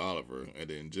better with Oliver. And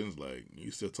then Jen's like,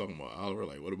 you still talking about Oliver?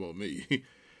 Like, what about me?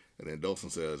 And then Dawson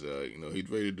says, he's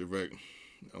ready to direct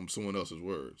someone else's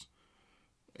words.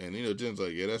 And, Jen's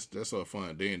like, yeah, that's all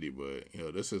fine and dandy, but,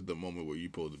 this is the moment where you're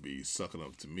supposed to be sucking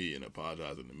up to me and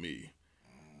apologizing to me.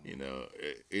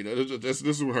 This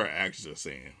is what her actions are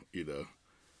saying,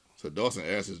 So Dawson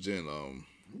asks Jen,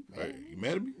 you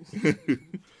mad at me?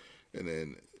 And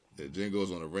then Jen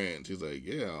goes on a rant. She's like,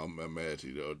 yeah, I'm mad at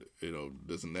you,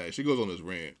 this and that. She goes on this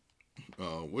rant,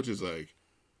 which is like,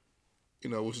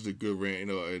 which is a good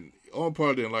rant, and only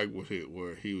part I didn't like where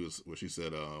she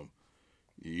said,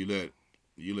 you let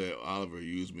Oliver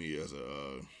use me as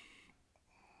a,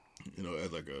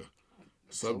 as like a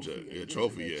subject,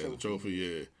 trophy, as a trophy,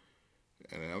 yeah.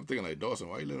 And I'm thinking like, Dawson,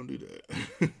 why you let him do that?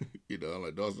 I'm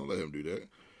like, Dawson, don't let him do that.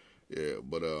 Yeah,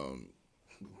 but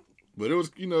it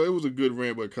was, it was a good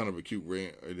rant, but kind of a cute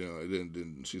rant. And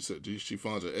then she said she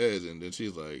finds her edge, and then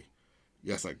she's like,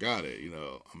 yes, I got it.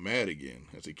 I'm mad again.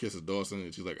 And she kisses Dawson,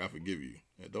 and she's like, I forgive you.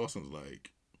 And Dawson's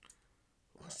like,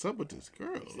 what's up with this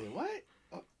girl? He said, what?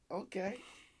 Oh, okay.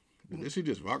 Did she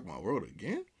just rock my world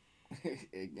again?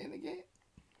 Again?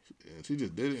 And she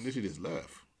just did it, and then she just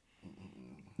left.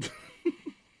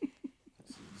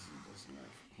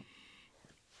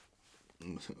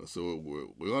 So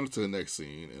we're on to the next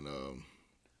scene,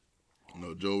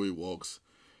 and Joey walks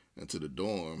into the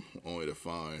dorm only to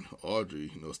find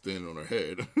Audrey, standing on her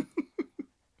head.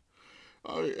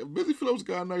 Busy Phillips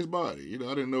got a nice body.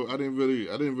 I didn't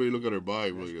really look at her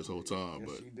body really this whole time.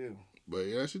 Yes, she do. But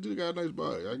yeah, she did got a nice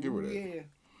body. I give her that. Yeah.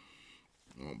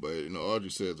 But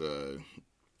Audrey says,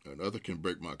 nothing can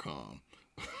break my calm.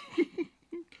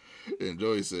 And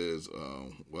Joey says,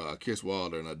 well, I kissed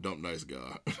Wilder and I dumped nice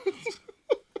guy.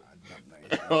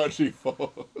 Audrey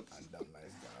falls.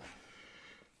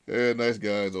 Yeah, nice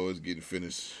guys always getting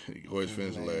finished. Always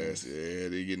finish last. Yeah,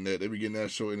 they be getting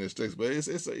that short in their sticks. But it's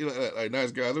like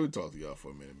nice guys. Let me talk to y'all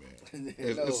for a minute, man.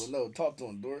 No, talk to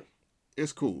them, Dort.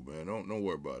 It's cool, man. Don't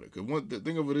worry about it. Cause the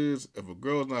thing of it is, if a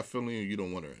girl's not feeling you, you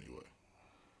don't want her anyway.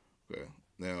 Okay.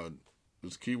 Now,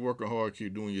 just keep working hard,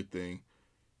 keep doing your thing.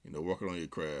 Working on your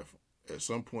craft. At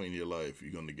some point in your life,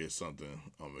 you're gonna get something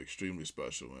extremely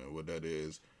special, and what that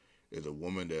is a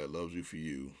woman that loves you for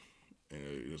you, and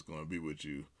is gonna be with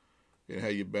you, and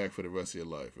have your back for the rest of your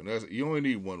life. And you only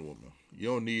need one woman. You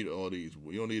don't need all these.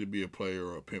 You don't need to be a player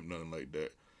or a pimp, nothing like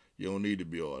that. You don't need to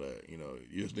be all that.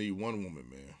 You just need one woman,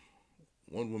 man.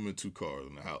 One woman, two cars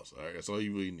in the house. All right, that's all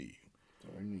you really need.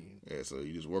 That's all I need. Yeah, so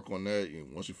you just work on that.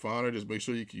 Once you find her, just make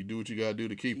sure you do what you gotta do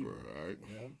to keep her. All right.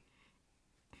 Yeah.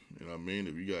 You know what I mean?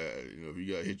 If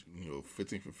you got hit,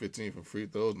 15 for 15 from free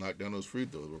throws, knock down those free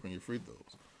throws. Work on your free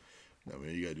throws. I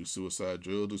mean, you gotta do suicide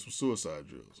drills. Do some suicide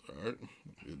drills. All right.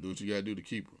 Just do what you gotta do to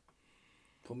keep her.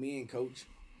 Put me in, coach.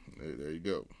 There you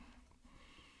go.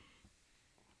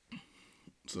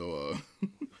 So,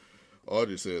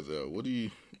 Audrey says, why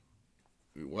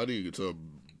do you tell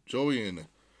Joey and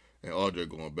Audrey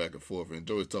going back and forth, and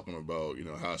Joey's talking about,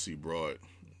 how she brought,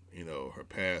 her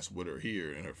past with her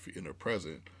here in her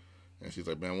present, and she's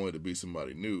like, man, I wanted to be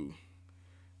somebody new,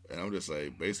 and I'm just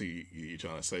like, basically, you're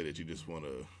trying to say that you just want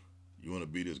to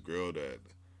be this girl that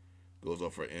goes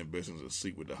off her ambitions and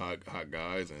sleep with the hot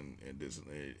guys and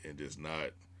just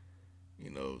not,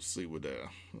 sleep with that.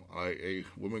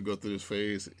 Women go through this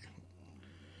phase.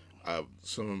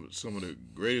 Some of the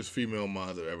greatest female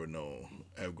minds I've ever known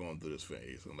have gone through this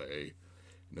phase. I'm like, hey,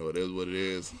 it is what it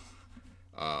is.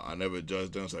 I never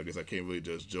judged them, so I guess I can't really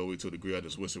judge Joey to a degree. I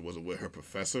just wish it wasn't with her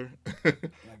professor.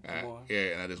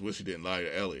 Yeah, and I just wish she didn't lie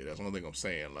to Elliot. That's the only thing I'm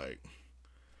saying. Like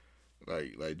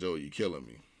Joey, you killing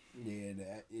me. Yeah,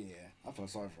 I feel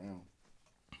sorry for him.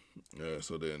 Yeah,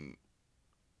 so then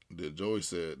Joey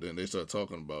said, then they start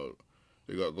talking about,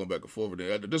 they got going back and forth.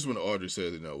 Then this is when Audrey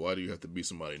says, why do you have to be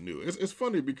somebody new? It's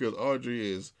funny because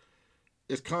Audrey is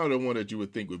kind of the one that you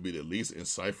would think would be the least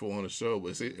insightful on the show,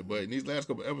 but in these last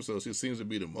couple episodes, she seems to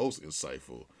be the most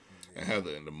insightful and have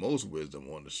the most wisdom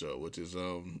on the show, which is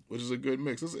a good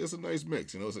mix. It's a nice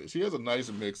mix, She has a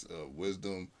nice mix of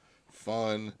wisdom,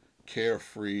 fun,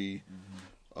 carefree.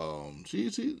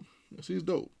 She's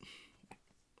dope.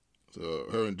 So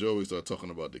her and Joey start talking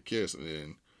about the kiss,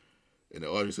 and the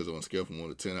audience says on a scale from 1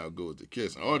 to 10, how good was the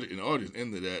kiss? And the audience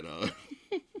into that.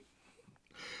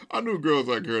 I knew girls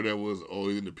like her that was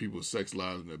always into people's sex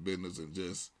lives and their business and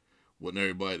just wanting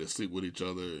everybody to sleep with each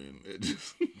other, and it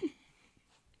just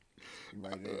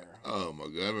right there. Oh my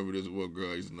God! I remember this one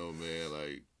girl I used to know, man.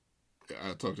 Like,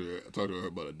 I talked to her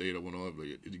about a date I went on.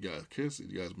 Like, did you guys kiss?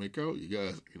 Did you guys make out? You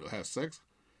guys, have sex?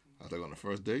 I was like, on the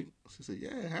first date. She said,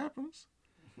 yeah, it happens.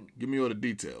 Give me all the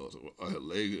details.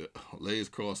 Legs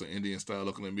crossed in Indian style,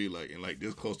 looking at me like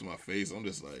this close to my face. I'm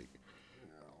just like,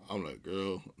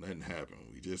 girl, nothing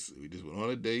happened. We just went on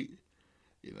a date.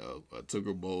 I took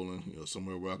her bowling.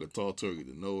 Somewhere where I could talk to her, get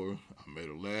to know her. I made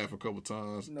her laugh a couple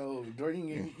times. No,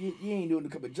 Jordan, you ain't doing a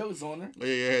couple of jokes on her.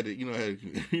 Yeah, I had to. I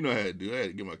had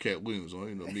to get my Cat Williams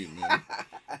on. Me, man.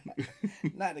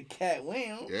 Not the Cat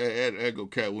Williams. Yeah, I had to go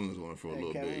Cat Williams on her for a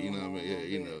little bit. You know what I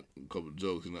mean? Yeah, a couple of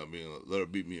jokes. You know what I mean? Let her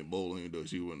beat me in bowling, though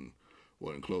she wasn't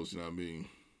close. You know what I mean?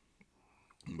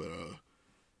 But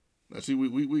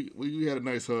we had a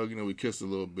nice hug. We kissed a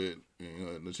little bit.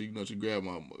 And she grabbed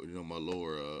my my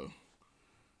lower.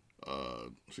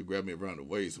 She grabbed me around the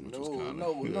waist, which was kind of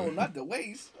no, not the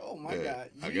waist. Oh my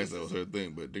God! I guess that was her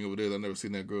thing. But the thing of it is, I never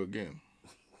seen that girl again.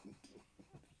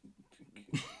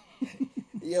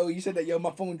 Yo, you said that. Yo, my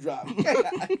phone dropped.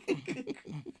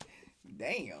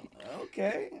 Damn.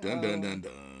 Okay. Dun.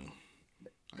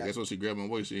 I guess when she grabbed my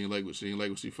waist, she ain't like what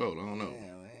she felt. I don't know.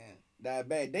 Yeah, man. That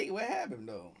bad date. What happened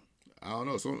though? I don't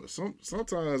know.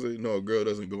 Sometimes a girl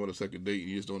doesn't go on a second date and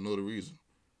you just don't know the reason.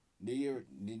 Did you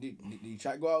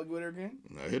try to go out with her again?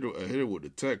 I hit her with the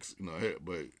text,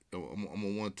 but I'm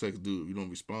a one text dude. If you don't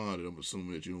respond, I'm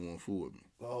assuming that you don't want to fool with me.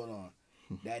 Well, hold on.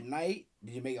 That night,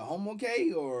 did you make it home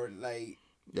okay or like?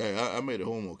 Yeah, I made it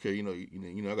home okay.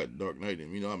 I got dark night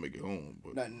in me. I make it home.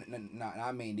 But no.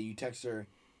 I mean, did you text her?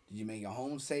 Did you make it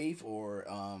home safe or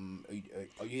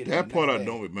you that part I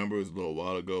don't remember. It's a little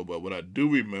while ago. But what I do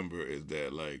remember is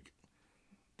that like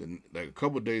a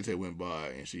couple of days had went by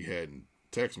and she hadn't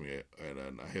texted me,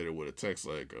 and I hit her with a text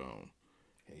like,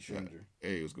 "Hey stranger,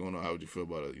 hey, what's going on? How would you feel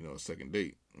about a second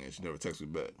date?" And she never texted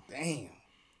me back. Damn.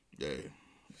 Yeah.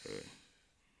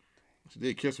 She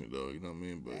did kiss me though. You know what I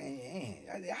mean? But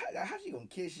how she gonna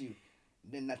kiss you,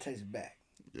 then not text back?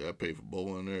 Yeah, I paid for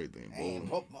bowling and everything.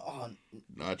 Bowling,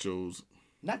 nachos.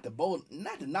 Not the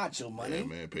nacho money. Yeah,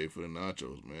 man, paid for the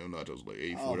nachos, man. Nachos like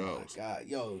 $84. Oh my God,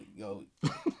 yo,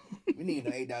 we need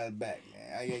the $8 back,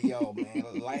 man. Yo,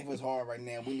 man, life is hard right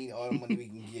now. We need all the money we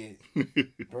can get.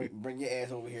 Bring your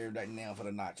ass over here right now for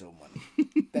the nacho money.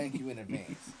 Thank you in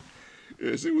advance.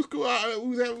 Yeah, she was cool.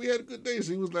 We had a good day.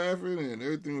 She was laughing and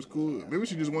everything was cool. Maybe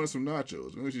she just wanted some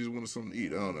nachos. Maybe she just wanted something to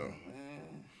eat. I don't know.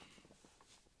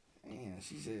 Man,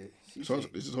 she said. It's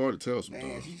just hard to tell sometimes.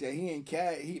 Man, she said he ain't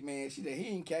cat. She said he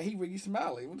ain't cat. He Ricky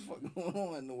Smiley. What the fuck going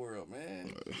on in the world,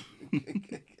 man?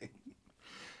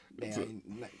 Damn.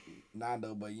 Nah,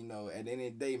 though, but you know, at the end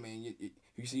of the day, man,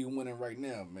 you see you winning right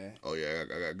now, man. Oh yeah,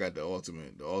 I got the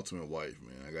ultimate wife,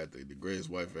 man. I got the greatest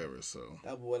wife ever. So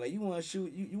That boy, like, you want to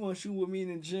shoot? You want to shoot with me in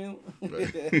the gym?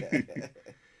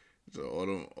 so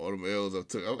all them L's I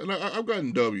took, and I've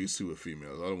gotten W's too with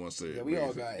females. I don't want to say Yeah, it, we but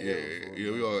all got L's.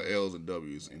 yeah, we all got L's and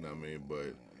W's. You know what I mean?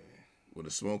 But when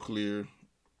the smoke clear,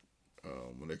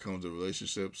 when it comes to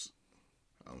relationships,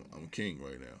 I'm king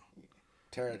right now.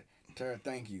 Tara,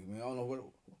 thank you. Man, I don't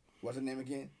know what's her name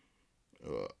again.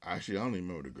 Actually, I don't even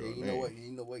remember the girl's you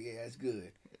name. know what? Yeah, that's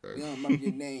good. We don't remember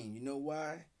your name. You know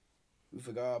why? We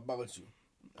forgot about you.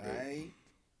 All right?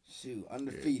 Shoot,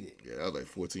 undefeated. Yeah, that was like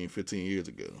 14, 15 years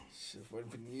ago. Shit, 14,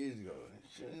 15 years ago.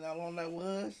 Shit, you know how long that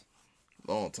was?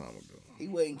 Long time ago. He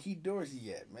wasn't Keith Dorsey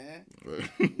yet, man. Right.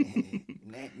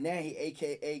 now he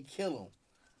AKA kill him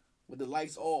with the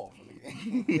lights off.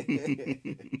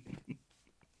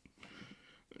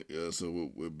 Yeah,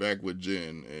 so we're back with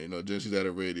Jen, and you know, Jen, she's at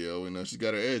her radio, you know, she's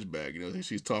got her edge back, you know,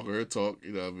 she's talking her talk,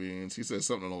 you know what I mean? She said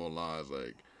something along the lines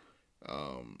like,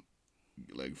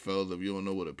 fellas, if you don't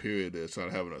know what a period is, try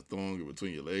to having a thong in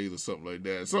between your legs or something like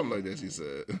that, she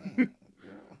said.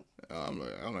 I'm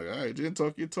like, all right, Jen,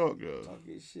 talk your talk, yo. Talk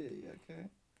your shit, okay.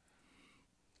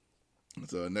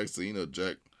 So next thing you know,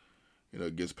 Jack, you know,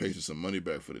 gives Patience some money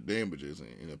back for the damages, and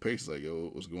you know, Patience like,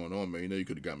 yo, what's going on, man? You know, you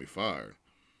could have got me fired.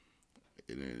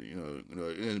 And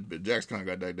then, but Jack's kind of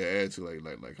got that attitude,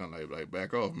 like kind of like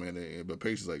back off, man. But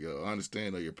Patience like, yo, I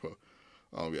understand that your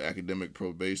academic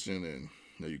probation, and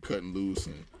you know you're cutting loose,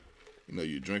 and you know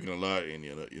you're drinking a lot, and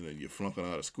you know you're flunking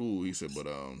out of school. He said, but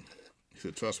he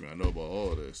said, trust me, I know about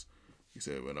all of this. He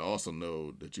said, but I also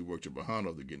know that you worked your behind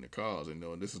off to get in the cars, and you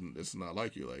know, and this is not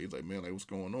like you. Like he's like, man, like what's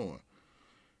going on,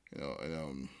 you know,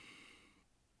 and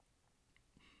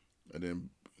then.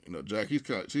 You know, Jack, he's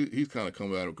kind of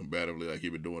coming at him combatively, like he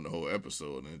been doing the whole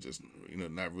episode, and just, you know,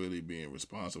 not really being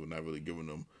responsive, not really giving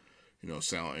them, you know,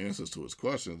 sound answers to his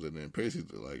questions. And then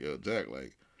Pacey's like, yo, Jack,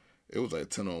 like, it was like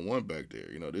 10-on-1 back there.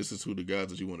 You know, this is who the guys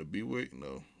that you want to be with. You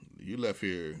know, they left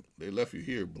you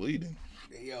here bleeding.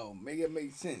 Yo, make it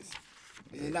make sense.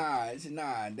 Nah.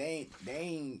 They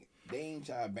ain't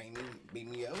trying to beat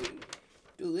me up.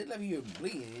 Dude, they left you here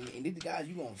bleeding, and these the guys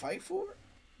you gonna fight for?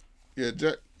 Yeah,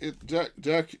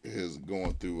 Jack is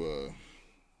going through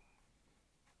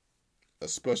a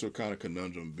special kind of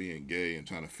conundrum being gay and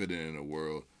trying to fit in the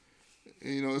world.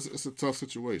 And, you know, it's a tough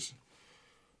situation.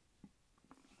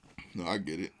 No, I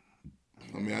get it.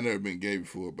 I mean, I never been gay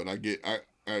before, but I get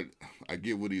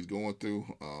what he's going through.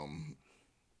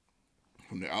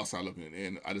 From the outside looking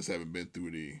in, I just haven't been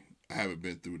through the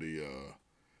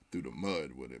through the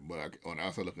mud with it. But on the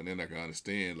outside looking in, I can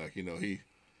understand. Like, you know, he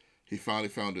finally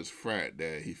found this frat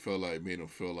that he felt like made him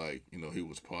feel like, you know, he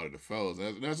was part of the fellas.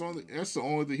 And that's the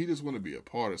only thing. He just want to be a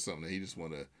part of something. He just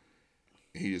want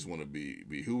to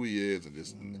be who he is, and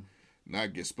just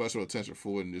not get special attention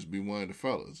for it, and just be one of the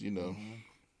fellas. You know,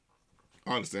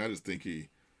 honestly, I just think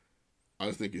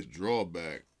his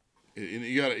drawback. And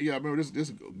you gotta remember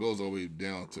this goes all the way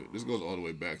goes all the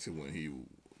way back to when he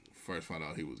first found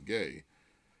out he was gay.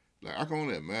 Like, I can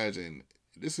only imagine.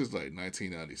 This is like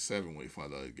 1997 when he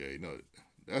found out he's gay. No,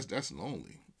 that's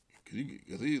lonely. Cause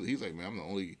he's like, man, I'm the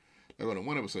only. Like on the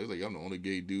one episode, he's like, I'm the only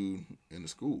gay dude in the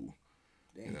school.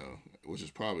 Damn. You know, which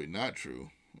is probably not true.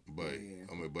 But yeah.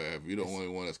 I mean, but if you're the only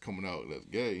one that's coming out that's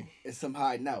gay, it's something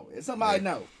I know.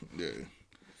 Yeah.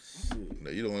 You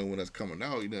know, you're the only one that's coming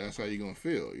out. You know, that's how you're gonna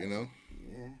feel. You know.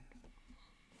 Yeah.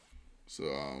 So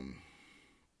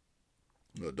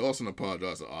you know, Dawson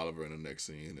apologized to Oliver in the next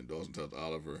scene, and Dawson tells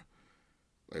Oliver,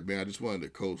 like, man, I just wanted to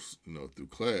coast, you know, through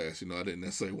class. You know, I didn't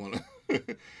necessarily want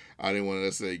to. I didn't want to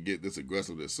necessarily get this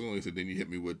aggressive this soon. He said, then you hit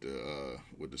me with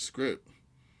the script.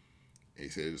 And he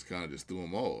said it just kind of just threw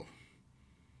him off.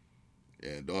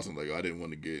 And Dawson's like, I didn't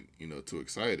want to get, you know, too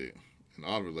excited. And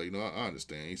Oliver's like, you know, I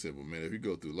understand. He said, well, man, if you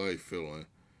go through life feeling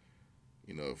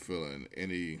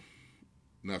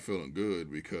not feeling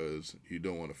good because you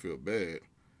don't want to feel bad.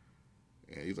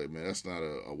 And he's like, man, that's not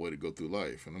a way to go through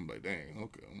life. And I'm like, dang,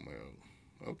 okay. I'm like,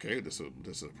 okay, this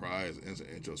surprise,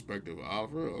 introspective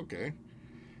Oliver, okay.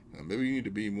 Maybe you need to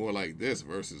be more like this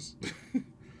versus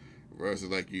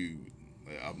like you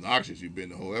obnoxious you've been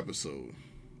the whole episode.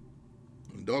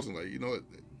 And Dawson's like, you know what,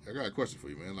 I got a question for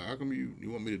you, man. Like, how come you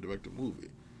want me to direct a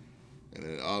movie? And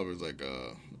then Oliver's like,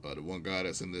 the one guy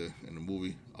that's in the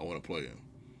movie, I want to play him.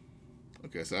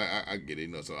 Okay, so I get it, you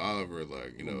know. So Oliver is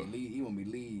like, you know, he want to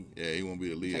be lead. Yeah, he want to be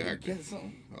the lead actor.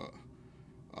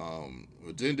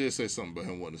 But Jen did say something about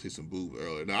him wanting to see some boobs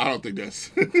earlier. Now I don't think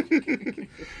that's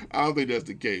I don't think that's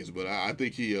the case, but I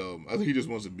think I think he just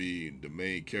wants to be the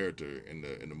main character in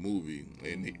the movie,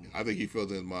 and I think he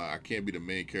feels in his mind I can't be the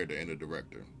main character and the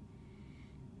director.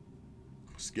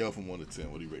 Scale from 1 to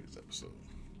 10, what do you rate this episode?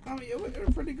 I mean, it was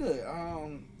pretty good.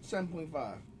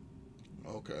 7.5.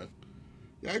 Okay,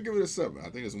 yeah, I give it a 7. I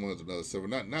think it's another 7.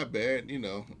 Not bad,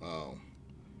 don't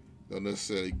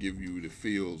necessarily give you the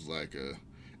feels like a.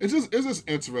 It's just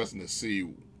interesting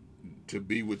to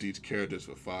be with these characters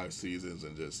for 5 seasons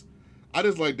and I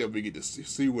just like that we get to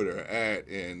see where they're at,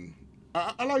 and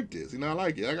I like this. I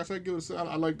like it. Like I said,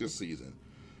 I like this season.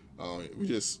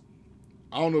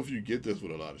 I don't know if you get this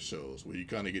with a lot of shows where you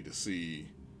kind of get to see,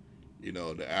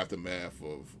 the aftermath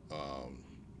of,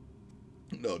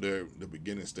 the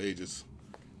beginning stages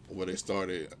where they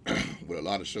started with a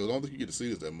lot of shows. I don't think you get to see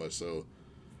this that much. So,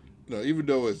 even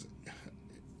though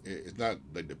it's not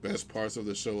like the best parts of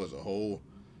the show as a whole,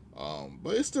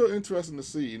 but it's still interesting to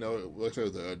see. Like I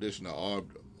said, the addition of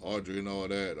Audrey and all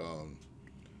that.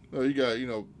 You got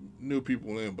new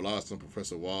people in Blossom,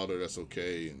 Professor Wilder. That's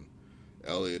okay, and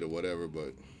Elliot or whatever.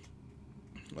 But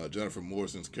Jennifer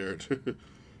Morrison's character.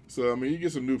 So I mean, you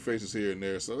get some new faces here and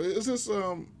there. So it's just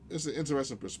it's an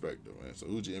interesting perspective, man. So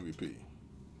who's your MVP?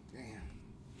 Damn,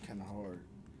 kind of hard.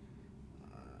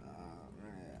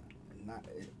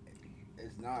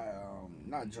 It's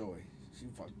not Joy. She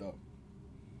fucked up.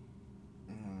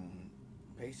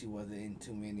 Pacey wasn't in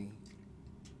too many.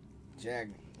 Jack,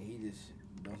 he just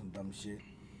doing some dumb shit.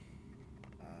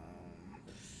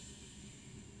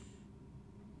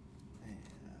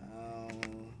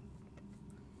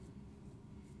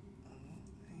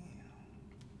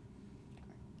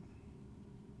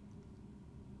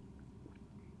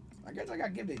 I guess I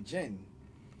gotta give it to Jen.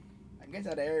 I guess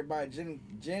out of everybody,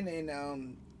 Jen and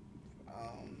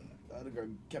the other girl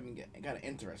kept me kind of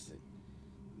interested.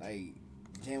 Like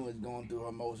Jen was going through her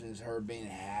emotions, her being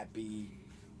happy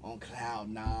on cloud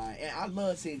 9, and I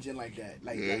love seeing Jen like that.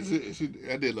 Like, yeah,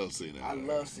 I did love seeing that. I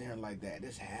love seeing her like that,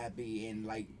 just happy and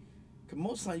like. Cause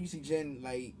most times you see Jen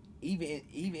like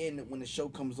even when the show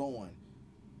comes on,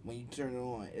 when you turn it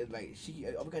on, it's like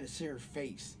I got to see her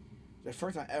face. The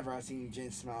first time ever I seen Jen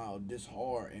smile this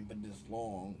hard and but this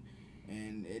long,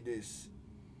 and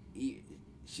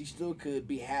she still could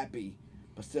be happy,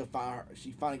 but still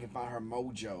she finally can find her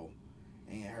mojo,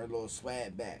 and her little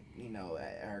swag back,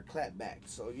 her clap back.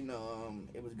 So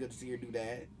it was good to see her do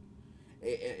that.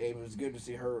 It was good to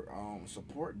see her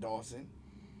support Dawson,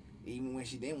 even when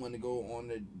she didn't want to go on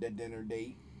the dinner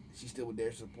date. She still was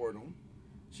there to support him.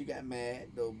 She got mad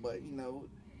though, but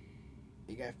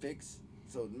it got fixed.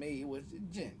 So to me, it was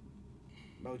Jen.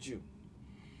 About you?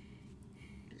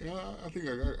 Yeah, I think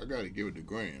I got to give it to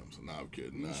Grams. Nah, I'm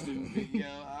kidding. Nah.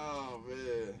 Oh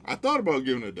man. I thought about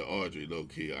giving it to Audrey, low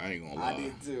key. I ain't gonna lie. I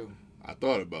did too. I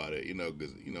thought about it,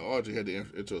 because Audrey had the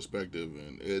introspective,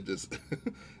 and it just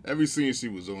every scene she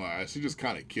was on, she just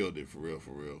kind of killed it for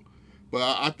real. But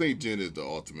I think Jen is the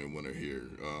ultimate winner here,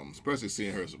 especially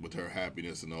seeing her with her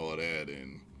happiness and all that.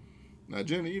 And now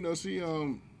Jen, she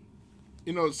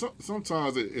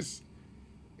sometimes it's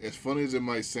as funny as it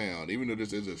might sound, even though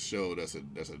this is a show that's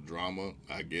a drama,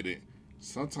 I get it.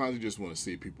 Sometimes you just want to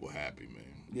see people happy,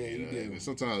 man. Yeah, you do. And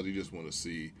sometimes you just want to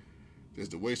see. There's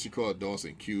the way she called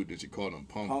Dawson cute, then she called him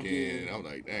pumpkin. And I'm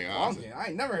like, dang, pumpkin. I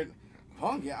ain't never heard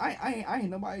pumpkin. I ain't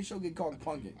nobody show get called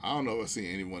pumpkin. I don't know if I've seen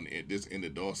anyone this into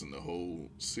Dawson the whole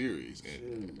series,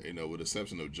 and with the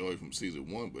exception of Joey from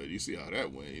season 1. But you see how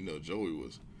that went. Joey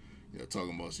was,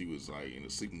 talking about she was like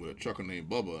sleeping with a trucker named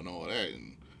Bubba and all that,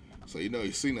 and so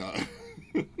you seen how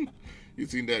you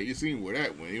seen where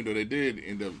that went. Even though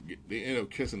they end up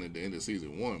kissing at the end of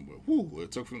season 1, but whew,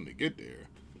 it took for them to get there.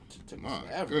 My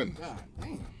goodness. God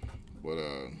damn. But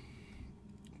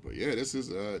yeah, this is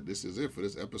it for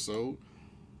this episode.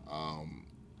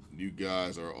 You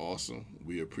guys are awesome.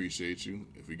 We appreciate you.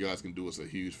 If you guys can do us a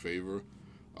huge favor,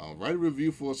 write a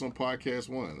review for us on Podcast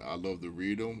One. I love to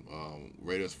read them.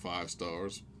 Rate us 5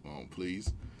 stars,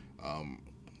 please.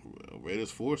 Rate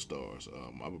us 4 stars.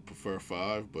 I would prefer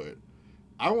 5, but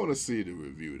I want to see the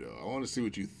review though. I want to see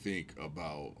what you think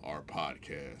about our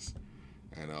podcast.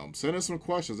 And send us some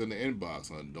questions in the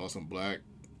inbox on Dawson Black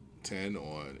 10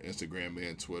 on Instagram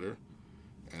and Twitter.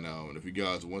 And if you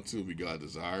guys want to, if you guys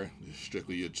desire, it's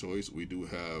strictly your choice. We do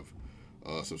have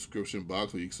a subscription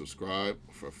box where you can subscribe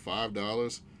for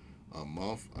 $5 a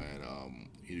month, and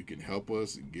you can help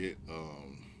us get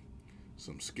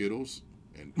some Skittles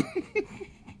and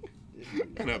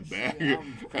and a bag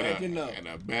I'm cracking up. and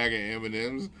a bag of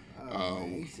M&Ms.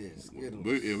 He said Skittles.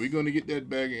 We're gonna get that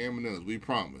bag of M&Ms. We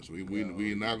promise.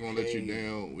 We're not gonna let you okay.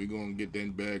 down. We're gonna get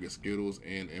that bag of Skittles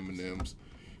and M&Ms,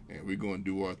 and we're gonna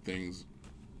do our things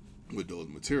with those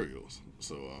materials.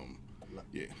 So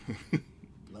yeah.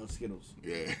 Love Skittles.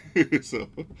 Yeah. So,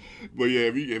 but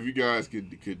yeah, if you guys could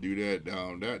do that,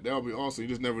 that would be awesome. You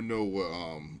just never know what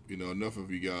enough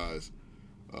of you guys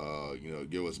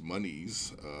give us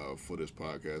monies for this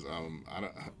podcast.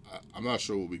 I'm not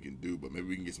sure what we can do, but maybe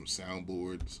we can get some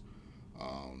soundboards.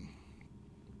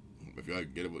 If y'all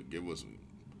give us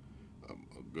a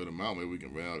good amount, maybe we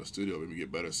can rent out a studio, maybe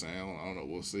get better sound. I don't know,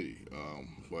 we'll see.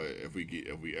 But if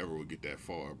we ever will get that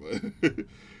far, but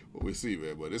we'll see,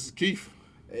 man. But this is Keith.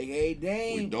 AKA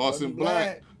Dane. With Dawson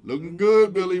Black. Looking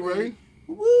good, Billy Ray.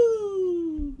 Woo!